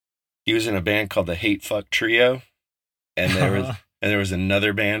 He was in a band called the Hate Fuck Trio, and there was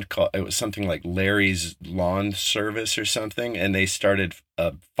another band called, it was something like Larry's Lawn Service or something, and they started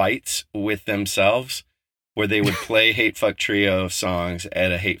fights with themselves where they would play Hate Fuck Trio songs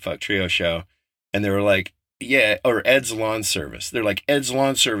at a Hate Fuck Trio show, and they were like, yeah, or Ed's Lawn Service. They're like, Ed's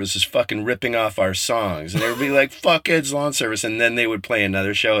Lawn Service is fucking ripping off our songs. And they would be like, fuck Ed's Lawn Service. And then they would play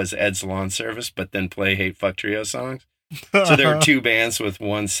another show as Ed's Lawn Service, but then play Hate Fuck Trio songs. So there were two bands with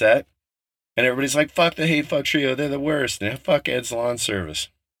one set. And everybody's like, fuck the Hate Fuck Trio. They're the worst. And fuck Ed's Lawn Service.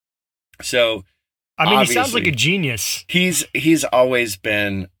 So, I mean, he sounds like a genius. He's always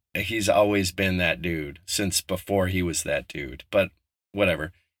been that dude since before he was that dude. But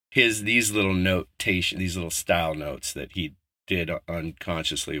whatever. These little style notes that he did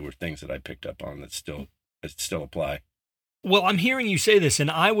unconsciously were things that I picked up on that still apply. Well, I'm hearing you say this,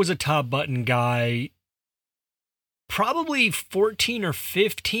 and I was a top button guy probably 14 or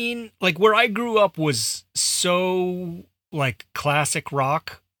 15. Like, where I grew up was so like classic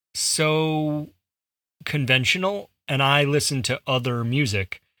rock, so conventional, and I listened to other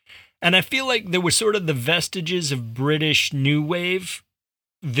music. And I feel like there was sort of the vestiges of British new wave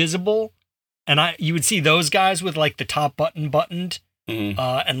visible, and you would see those guys with like the top button buttoned,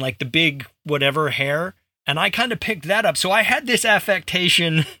 and like the big whatever hair, and I kind of picked that up. So I had this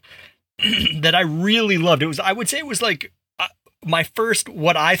affectation that I really loved. I would say it was like my first,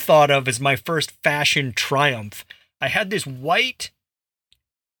 what I thought of as my first fashion triumph. I had this white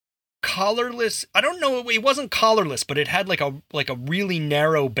collarless, I don't know, it wasn't collarless, but it had like a really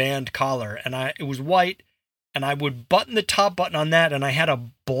narrow band collar, and it was white. And I would button the top button on that, and I had a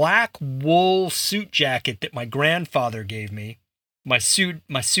black wool suit jacket that my grandfather gave me. My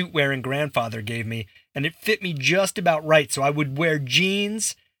suit-wearing grandfather gave me, and it fit me just about right. So I would wear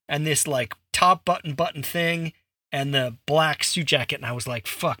jeans and this like top button thing and the black suit jacket, and I was like,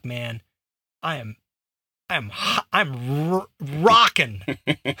 "Fuck, man, I'm rocking."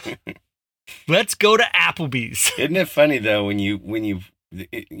 Let's go to Applebee's. Isn't it funny though when you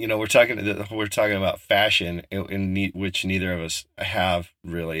we're talking about fashion, which neither of us have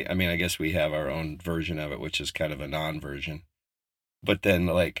really. I mean, I guess we have our own version of it, which is kind of a non-version. But then,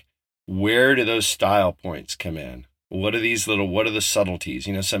 like, where do those style points come in? What are the subtleties?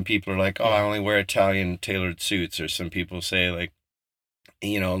 You know, some people are like, oh, I only wear Italian tailored suits, or some people say like,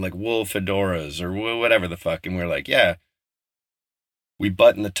 like wool fedoras or whatever the fuck, and we're like, yeah, we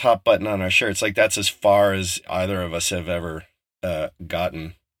button the top button on our shirts. Like, that's as far as either of us have ever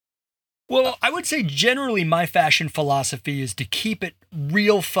gotten. Well, I would say generally my fashion philosophy is to keep it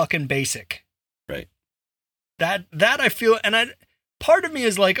real fucking basic. Right. That I feel, and part of me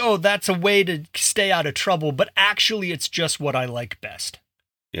is like, oh, that's a way to stay out of trouble, but actually it's just what I like best.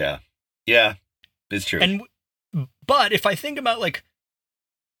 Yeah, it's true. But if I think about like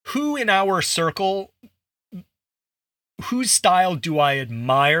who in our circle, whose style do I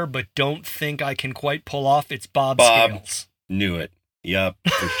admire but don't think I can quite pull off, it's Bob Scales. Knew it. Yep,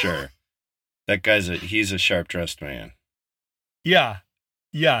 for sure. That he's a sharp dressed man. Yeah.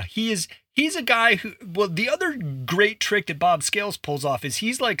 He's a guy who, well, the other great trick that Bob Scales pulls off is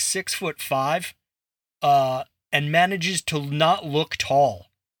he's like 6'5", and manages to not look tall.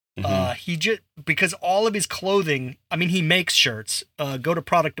 Mm-hmm. Because all of his clothing, I mean, he makes shirts. Go to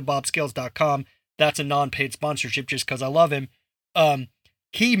product.bobscales.com. That's a non-paid sponsorship just because I love him.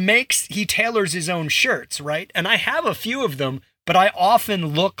 He tailors his own shirts, right? And I have a few of them, but I often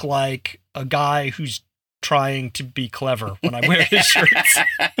look like a guy who's trying to be clever when I wear his shirts.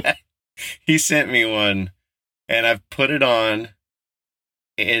 He sent me one, and I've put it on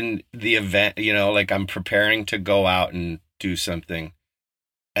in the event, like I'm preparing to go out and do something.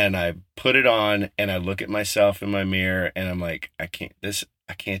 And I put it on, and I look at myself in my mirror, and I'm like, I can't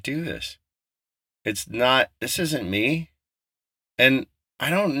do this. This isn't me. And I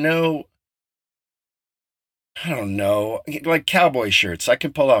don't know, like cowboy shirts. I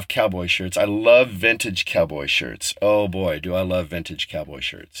can pull off cowboy shirts. I love vintage cowboy shirts. Oh boy, do I love vintage cowboy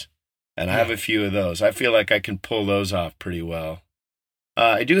shirts. And I have a few of those. I feel like I can pull those off pretty well.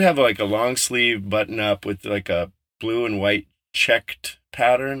 I do have like a long sleeve button up with like a blue and white checked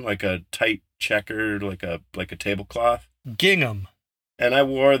pattern, like a tight checker, like a tablecloth. Gingham. And I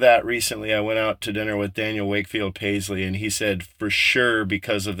wore that recently. I went out to dinner with Daniel Wakefield Paisley, and he said for sure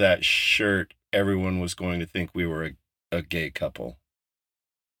because of that shirt, everyone was going to think we were a gay couple.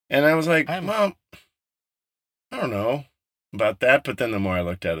 And I was like, well, I don't know about that. But then the more I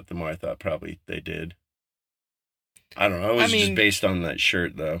looked at it, the more I thought probably they did. I don't know. It was just based on that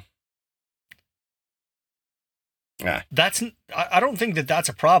shirt, though. I don't think that's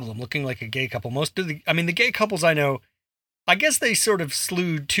a problem, looking like a gay couple. The gay couples I know, I guess they sort of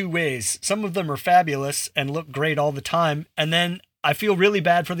slewed two ways. Some of them are fabulous and look great all the time. And then I feel really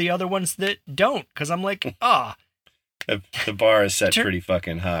bad for the other ones that don't, because I'm like, The bar is set pretty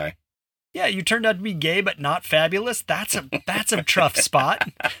fucking high. Yeah, you turned out to be gay but not fabulous. That's a tough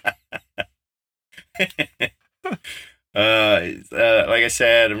spot. Like I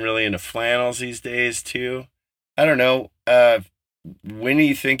said, I'm really into flannels these days too. I don't know. When do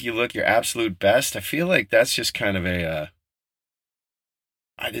you think you look your absolute best? I feel like that's just kind of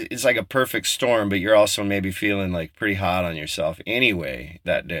it's like a perfect storm, but you're also maybe feeling like pretty hot on yourself anyway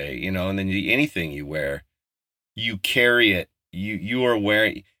that day, you know. And then anything you wear, you carry it. You're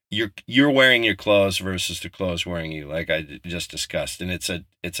wearing your clothes versus the clothes wearing you, like I just discussed. And it's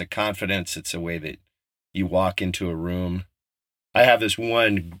a confidence. It's a way that you walk into a room. I have this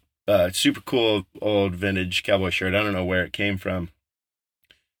one super cool old vintage cowboy shirt. I don't know where it came from.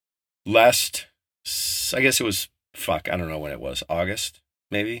 I guess it was, I don't know when it was. August,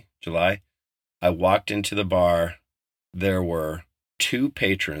 maybe? July? I walked into the bar. There were two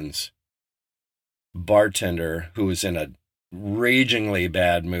patrons, bartender who was in a ragingly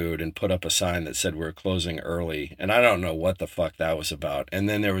bad mood and put up a sign that said we're closing early. And I don't know what the fuck that was about. And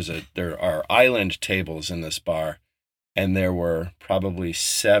then there are island tables in this bar. And there were probably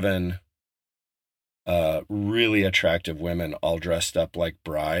 7 really attractive women all dressed up like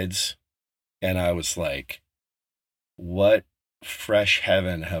brides. And I was like, what fresh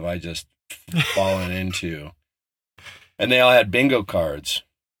heaven have I just fallen into? And they all had bingo cards.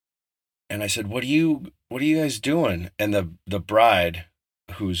 And I said, what are you guys doing? And the bride,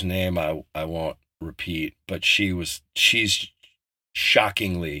 whose name I won't repeat, but she's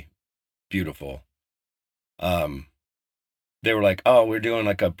shockingly beautiful. They were like, oh, we're doing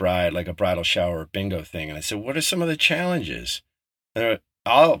like a bridal shower bingo thing. And I said, what are some of the challenges? And they're like,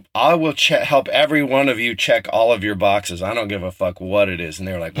 I will help every one of you check all of your boxes. I don't give a fuck what it is. And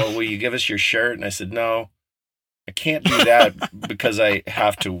they were like, well, will you give us your shirt? And I said, no, I can't do that because I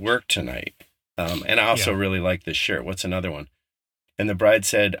have to work tonight. And I also really like this shirt. What's another one? And the bride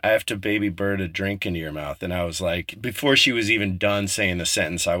said, I have to baby bird a drink into your mouth. And I was like, before she was even done saying the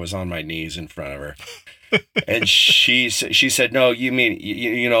sentence, I was on my knees in front of her. And she said, no, you mean,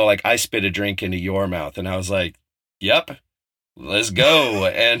 you know, like I spit a drink into your mouth. And I was like, yep, let's go.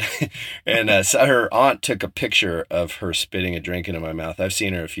 And so her aunt took a picture of her spitting a drink into my mouth. I've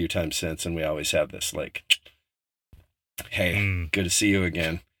seen her a few times since, and we always have this like, hey, good to see you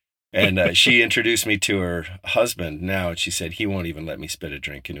again. And she introduced me to her husband now, and she said he won't even let me spit a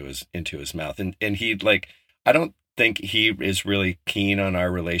drink into his mouth. And he, like, I don't think he is really keen on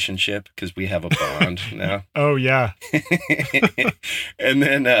our relationship because we have a bond now. Oh yeah. And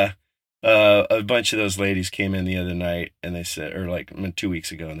then a bunch of those ladies came in the other night, and they said, or like 2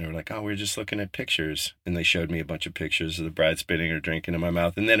 weeks ago, and they were like, oh, we're just looking at pictures. And they showed me a bunch of pictures of the bride spitting her drink into my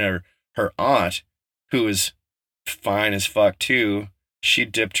mouth. And then her aunt, who is fine as fuck too, she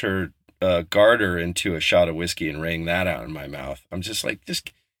dipped her garter into a shot of whiskey and rang that out in my mouth. I'm just like,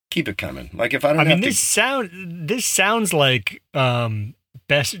 just keep it coming. Like if I don't. This sounds like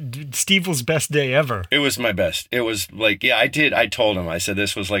Stevel's best day ever. It was my best. It was like, yeah, I told him. I said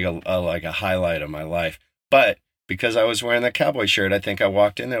this was like a highlight of my life. But because I was wearing that cowboy shirt, I think I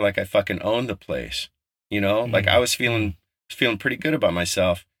walked in there like I fucking owned the place. You know, like I was feeling pretty good about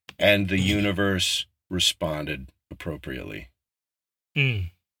myself, and the universe responded appropriately.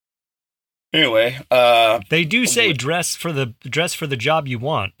 Anyway, they do say dress for the job you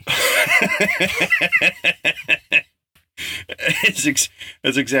want.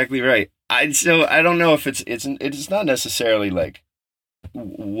 That's exactly right. I don't know if it's not necessarily like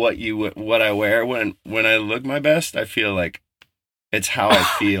what I wear when I look my best. I feel like it's how I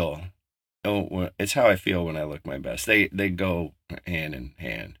feel. It's how I feel when I look my best. They go hand in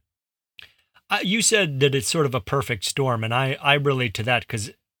hand. You said that it's sort of a perfect storm, and I relate to that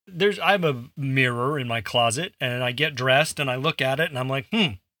because I have a mirror in my closet, and I get dressed and I look at it and I'm like,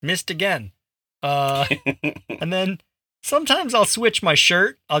 missed again. And then sometimes I'll switch my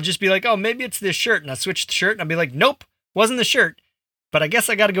shirt. I'll just be like, oh, maybe it's this shirt. And I switch the shirt and I'll be like, nope, wasn't the shirt. But I guess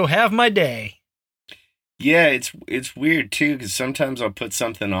I got to go have my day. Yeah, it's weird too because sometimes I'll put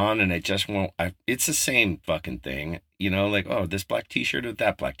something on and it just won't. It's the same fucking thing, like, oh, this black T-shirt or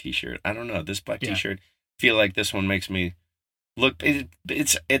that black T-shirt. I don't know, this black Yeah. T-shirt. Feel like this one makes me look.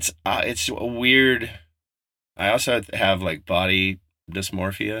 It's a weird. I also have like body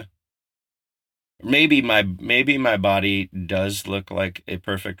dysmorphia. Maybe my body does look like a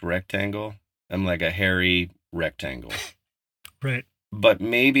perfect rectangle. I'm like a hairy rectangle. Right. But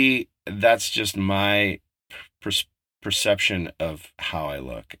maybe that's just my perception of how I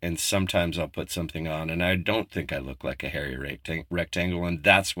look. And sometimes I'll put something on and I don't think I look like a hairy rectangle. And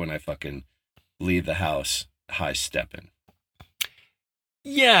that's when I fucking leave the house high stepping.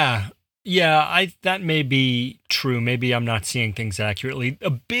 Yeah. Yeah, that may be true. Maybe I'm not seeing things accurately. A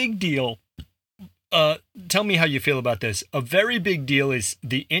big deal. Tell me how you feel about this. A very big deal is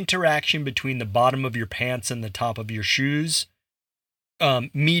the interaction between the bottom of your pants and the top of your shoes,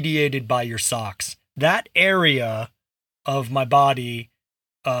 mediated by your socks. That area of my body,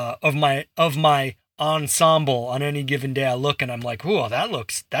 of my ensemble on any given day, I look and I'm like, "Whoa,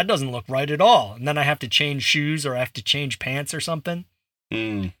 that doesn't look right at all." And then I have to change shoes or I have to change pants or something.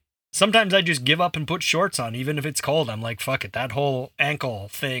 Sometimes I just give up and put shorts on, even if it's cold. I'm like, fuck it, that whole ankle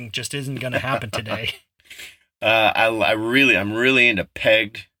thing just isn't going to happen today. I'm really into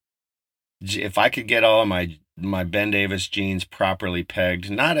pegged. If I could get all of my Ben Davis jeans properly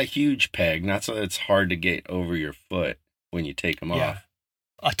pegged, not a huge peg, not so that it's hard to get over your foot when you take them off.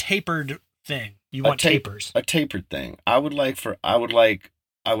 A tapered thing. You want tapers. A tapered thing. I would like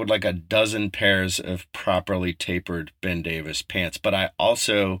a dozen pairs of properly tapered Ben Davis pants, but I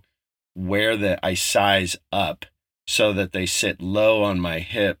also I size up so that they sit low on my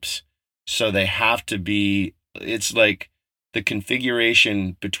hips. So they have to be, it's like the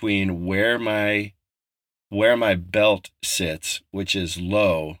configuration between where my belt sits, which is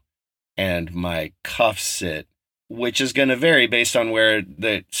low, and my cuffs sit, which is going to vary based on where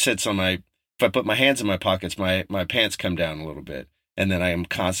that sits on if I put my hands in my pockets, my pants come down a little bit. And then I am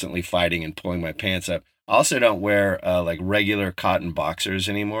constantly fighting and pulling my pants up. I also don't wear like regular cotton boxers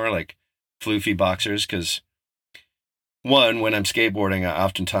anymore, like floofy boxers, because one, when I'm skateboarding, I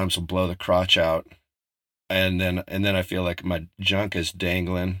oftentimes will blow the crotch out, and then I feel like my junk is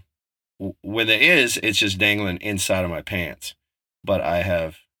dangling. When it's just dangling inside of my pants. But I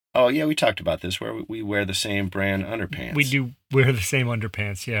have, we talked about this, where we wear the same brand underpants. We do wear the same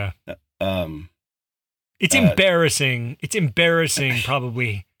underpants, yeah. It's embarrassing. It's embarrassing,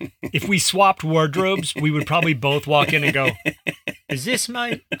 probably. If we swapped wardrobes, we would probably both walk in and go, I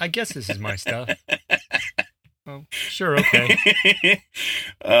guess this is my stuff. Oh, sure, okay.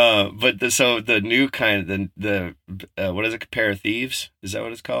 But the new kind, what is it, pair of thieves? Is that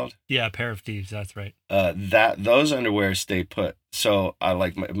what it's called? Yeah, pair of thieves, that's right. Those underwear stay put. So I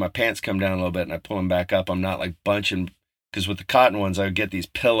like my pants come down a little bit and I pull them back up. I'm not like bunching. Because with the cotton ones, I would get these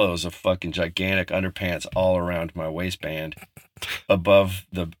pillows of fucking gigantic underpants all around my waistband, above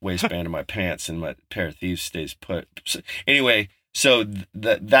the waistband of my pants, and my pair of thieves stays put. So, anyway, so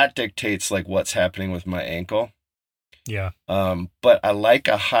that dictates like what's happening with my ankle. Yeah. But I like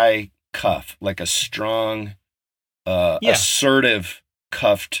a high cuff, like a strong, assertive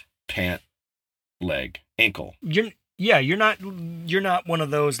cuffed pant ankle. You're not one of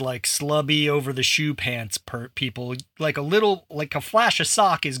those like slubby over the shoe pants people. Like a flash of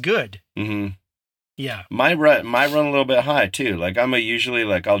sock is good. Mm-hmm. Yeah. My run a little bit high too. Like usually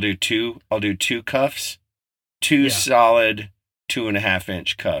like I'll do two cuffs, solid 2.5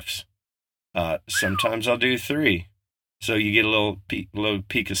 inch cuffs. Sometimes I'll do 3. So you get a little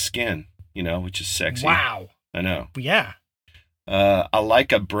peek of skin, which is sexy. Wow. I know. Yeah. I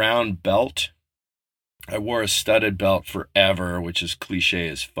like a brown belt. I wore a studded belt forever, which is cliche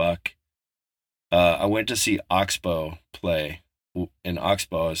as fuck. I went to see Oxbow play, and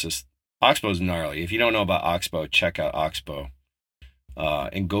Oxbow's gnarly. If you don't know about Oxbow, check out Oxbow,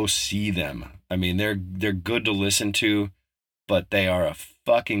 and go see them. I mean, they're good to listen to, but they are a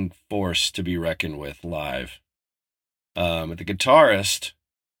fucking force to be reckoned with live. The guitarist,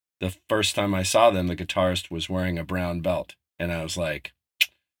 the first time I saw them, the guitarist was wearing a brown belt, and I was like,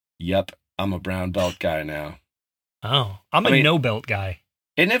 "Yep. I'm a brown belt guy now." Oh, I'm a no belt guy.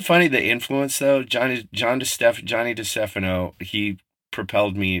 Isn't it funny the influence though? Johnny DeStefano, he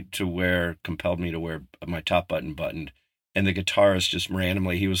compelled me to wear my top button buttoned, and the guitarist just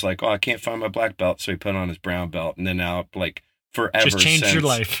randomly, he was like, "Oh, I can't find my black belt," so he put on his brown belt, and then now like forever just changed since, your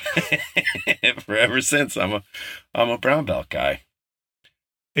life. forever since I'm a brown belt guy.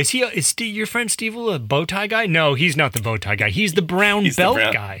 Is your friend Steve a bow tie guy? No, he's not the bow tie guy. He's the brown belt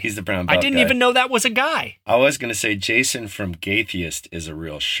guy. He's the brown belt guy. I didn't even know that was a guy. I was going to say Jason from Gaytheist is a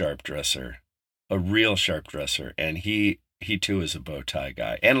real sharp dresser. a real sharp dresser, and he too is a bow tie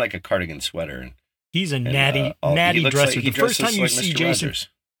guy and like a cardigan sweater. And he's a natty dresser. He the first time you like see Mr. Jason, Rogers.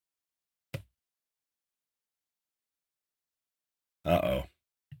 Uh-oh.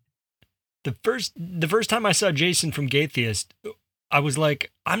 the first time I saw Jason from Gatheist, I was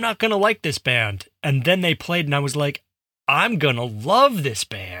like, I'm not gonna like this band, and then they played, and I was like, I'm gonna love this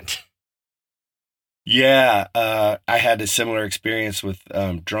band. Yeah, I had a similar experience with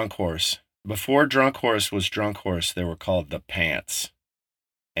Drunk Horse. Before Drunk Horse was Drunk Horse, they were called The Pants.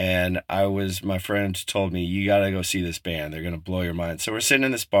 And my friend told me, you got to go see this band. They're going to blow your mind. So we're sitting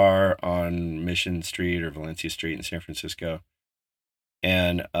in this bar on Mission Street or Valencia Street in San Francisco.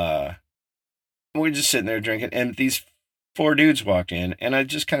 And we're just sitting there drinking. And these 4 dudes walk in. And I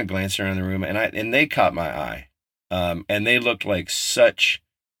just kind of glanced around the room. And they caught my eye. And they looked like such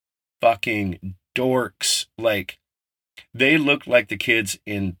fucking dorks. Like, they looked like the kids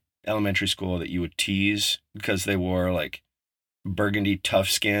in elementary school that you would tease because they wore like burgundy tough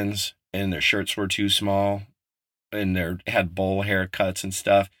skins and their shirts were too small and they had bowl haircuts and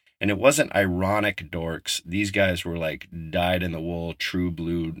stuff. And it wasn't ironic dorks. These guys were like dyed in the wool, true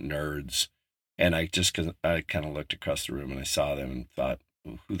blue nerds. And I kind of looked across the room and I saw them and thought,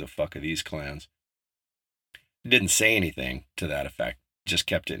 who the fuck are these clowns? Didn't say anything to that effect. Just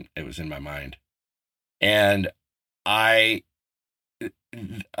kept it. It was in my mind. And I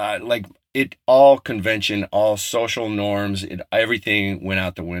like it, all convention, all social norms, everything went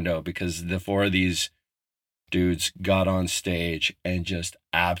out the window because the 4 of these dudes got on stage and just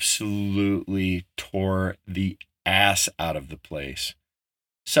absolutely tore the ass out of the place.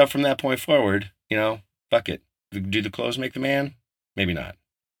 So from that point forward, fuck it. Do the clothes make the man? Maybe not.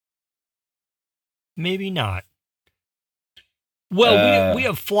 Maybe not. Well, we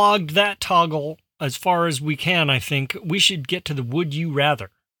have flogged that toggle as far as we can. I think we should get to the would you rather.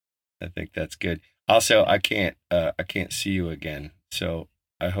 I think that's good. Also, I can't see you again. So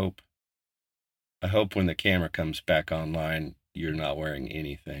I hope when the camera comes back online, you're not wearing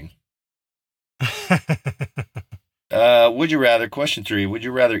anything. Would you rather, question 3, would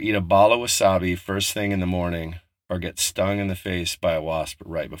you rather eat a ball of wasabi first thing in the morning or get stung in the face by a wasp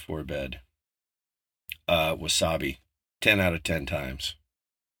right before bed? Wasabi, 10 out of 10 times.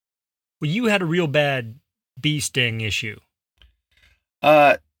 Well, you had a real bad bee sting issue.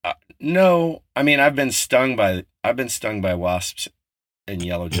 No, I mean, I've been stung by wasps and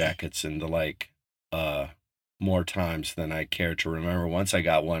yellow jackets and the like, more times than I care to remember. Once I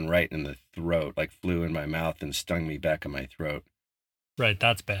got one right in the throat, like flew in my mouth and stung me back in my throat. Right,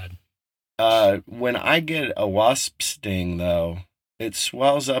 that's bad. When I get a wasp sting, though, it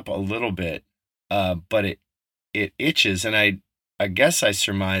swells up a little bit, but it itches, and I guess I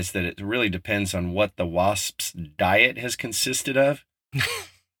surmise that it really depends on what the wasp's diet has consisted of,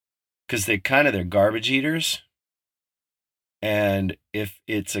 because they're garbage eaters. And if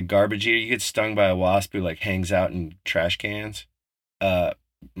it's a garbage eater, you get stung by a wasp who like hangs out in trash cans.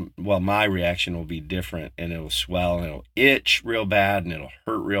 Well, my reaction will be different, and it'll swell and it'll itch real bad and it'll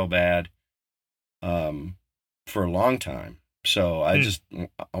hurt real bad, for a long time. So I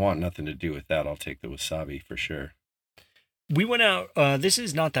want nothing to do with that. I'll take the wasabi for sure. We went out, this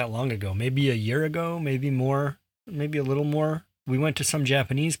is not that long ago, maybe a year ago, maybe more, maybe a little more. We went to some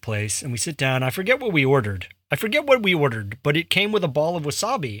Japanese place and we sit down. I forget what we ordered, but it came with a ball of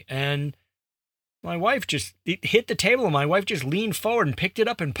wasabi, and my wife it hit the table and my wife just leaned forward and picked it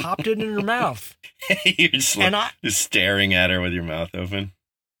up and popped it in her mouth. You're just staring at her with your mouth open.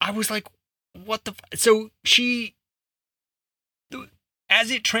 I was like, what the? So as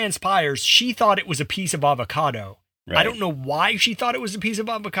it transpires, she thought it was a piece of avocado. Right. I don't know why she thought it was a piece of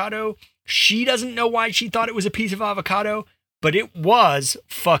avocado. She doesn't know why she thought it was a piece of avocado, but it was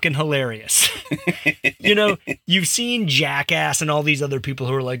fucking hilarious. You've seen Jackass and all these other people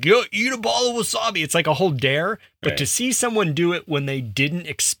who are like, yo, eat a ball of wasabi. It's like a whole dare. But to see someone do it when they didn't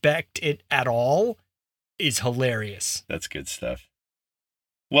expect it at all is hilarious. That's good stuff.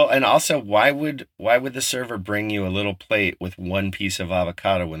 Well, and also, why would the server bring you a little plate with one piece of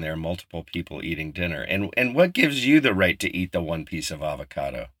avocado when there are multiple people eating dinner? And what gives you the right to eat the one piece of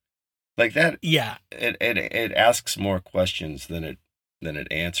avocado? Like that? Yeah. It asks more questions than it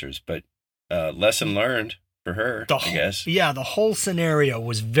answers. But lesson learned for her, I guess. Yeah, the whole scenario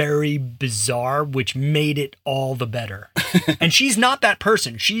was very bizarre, which made it all the better. And she's not that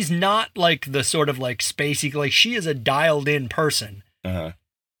person. She's not like the sort of like spacey, like she is a dialed in person. Uh-huh.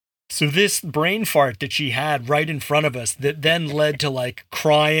 So this brain fart that she had right in front of us that then led to like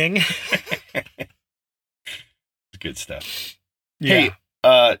crying. Good stuff. Yeah.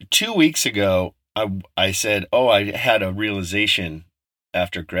 Hey, 2 weeks ago, I said, I had a realization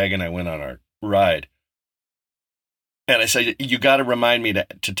after Greg and I went on our ride. And I said, you got to remind me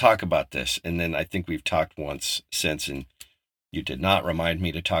to talk about this. And then I think we've talked once since, and you did not remind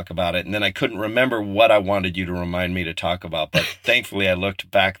me to talk about it. And then I couldn't remember what I wanted you to remind me to talk about. But thankfully, I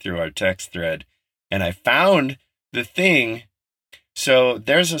looked back through our text thread and I found the thing. So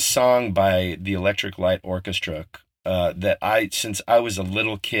there's a song by the Electric Light Orchestra that since I was a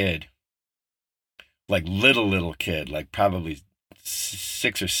little kid, like little kid, like probably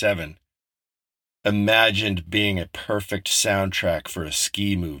 6 or 7, imagined being a perfect soundtrack for a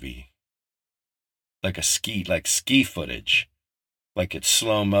ski movie. Like ski footage. Like it's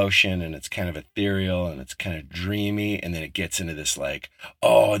slow motion and it's kind of ethereal and it's kind of dreamy. And then it gets into this like,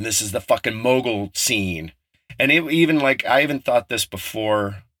 oh, and this is the fucking mogul scene. And I even thought this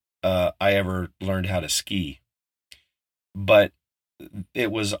before I ever learned how to ski. But they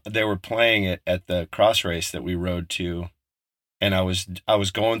were playing it at the cross race that we rode to. And I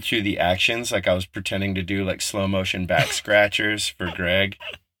was going through the actions, like I was pretending to do like slow motion back scratchers for Greg.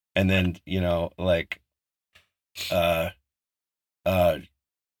 And then,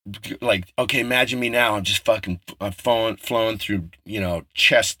 okay, imagine me now. I'm just fucking flowing through,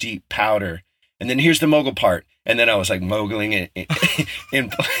 chest deep powder. And then here's the mogul part. And then I was like moguling it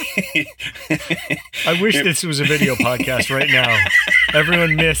in I wish this was a video podcast right now.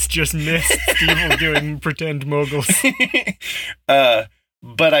 Everyone just missed Steve doing pretend moguls.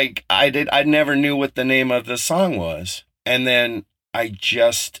 But I never knew what the name of the song was. And then I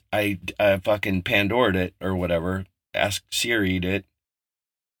fucking Pandored it or whatever, asked Siri'd it.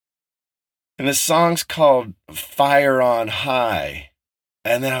 And the song's called Fire on High.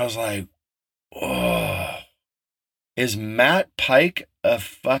 And then I was like, whoa. Is Matt Pike a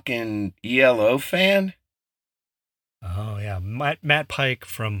fucking ELO fan? Oh, yeah. Matt Pike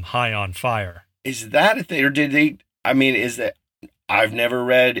from High on Fire. Is that a thing? Or is that... I've never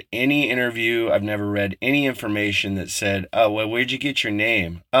read any interview. I've never read any information that said, oh, well, where'd you get your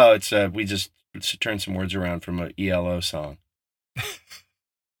name? Oh, it's we just turned some words around from an ELO song.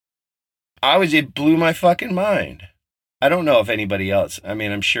 It blew my fucking mind. I don't know if anybody else,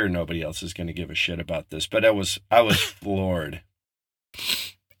 I'm sure nobody else is going to give a shit about this, but I was floored.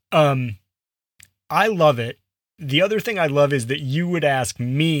 I love it. The other thing I love is that you would ask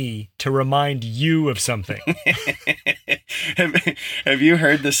me to remind you of something. Have you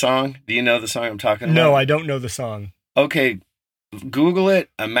heard the song? Do you know the song I'm talking about? No, I don't know the song. Okay, Google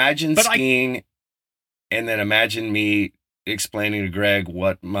it, imagine skiing, and then imagine me explaining to Greg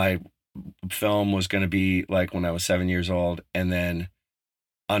what my film was going to be like when I was 7 years old, and then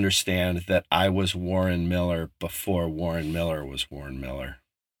understand that I was Warren Miller before Warren Miller was Warren Miller.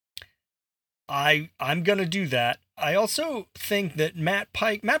 I'm going to do that. I also think that Matt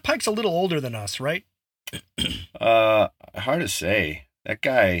Pike's a little older than us, right? Hard to say. That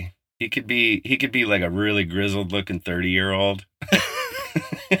guy, he could be like a really grizzled looking 30-year-old.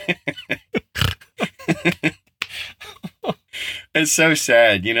 It's so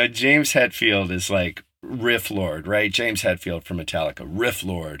sad. James Hetfield is like Riff Lord, right? James Hetfield from Metallica, Riff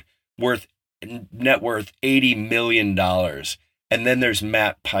Lord, net worth $80 million. And then there's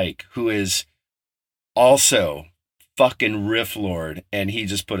Matt Pike, who is also fucking Riff Lord. And he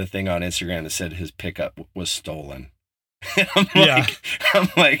just put a thing on Instagram that said his pickup was stolen. I'm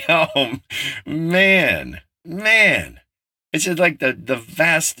like, oh, man. It's just like the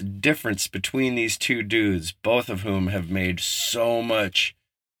vast difference between these two dudes, both of whom have made so much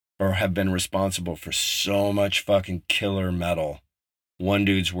or have been responsible for so much fucking killer metal. One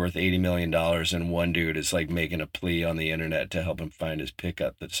dude's worth $80 million and one dude is like making a plea on the internet to help him find his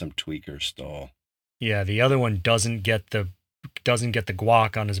pickup that some tweaker stole. Yeah, the other one doesn't get the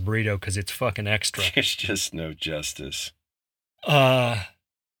guac on his burrito because it's fucking extra. There's just no justice.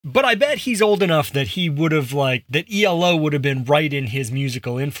 But I bet he's old enough that he would have that ELO would have been right in his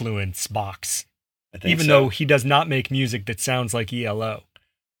musical influence box. Even though he does not make music that sounds like ELO.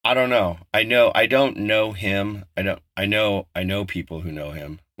 I don't know. I don't know him. I know people who know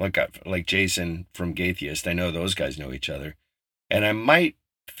him. Like Jason from Gatheist. I know those guys know each other. And I might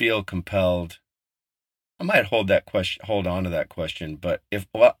feel compelled. I might hold on to that question. But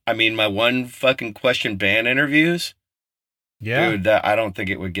my one fucking question band interviews. Yeah. Dude, I don't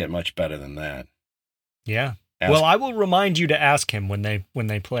think it would get much better than that. Yeah. Well, I will remind you to ask him when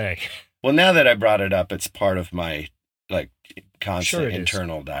they play. Well, now that I brought it up, it's part of my constant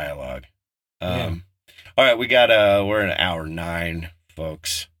internal dialogue. Yeah. All right, we're in hour 9,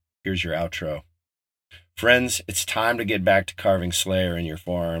 folks. Here's your outro. Friends, it's time to get back to carving Slayer in your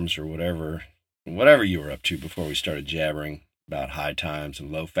forearms or whatever you were up to before we started jabbering about high times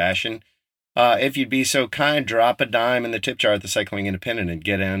and low fashion. If you'd be so kind, drop a dime in the tip jar at the Cycling Independent and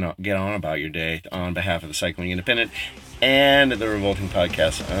get on about your day on behalf of the Cycling Independent and the Revolting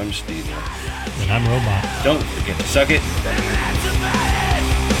Podcast. I'm Steve. And I'm Robot. Don't forget to suck it.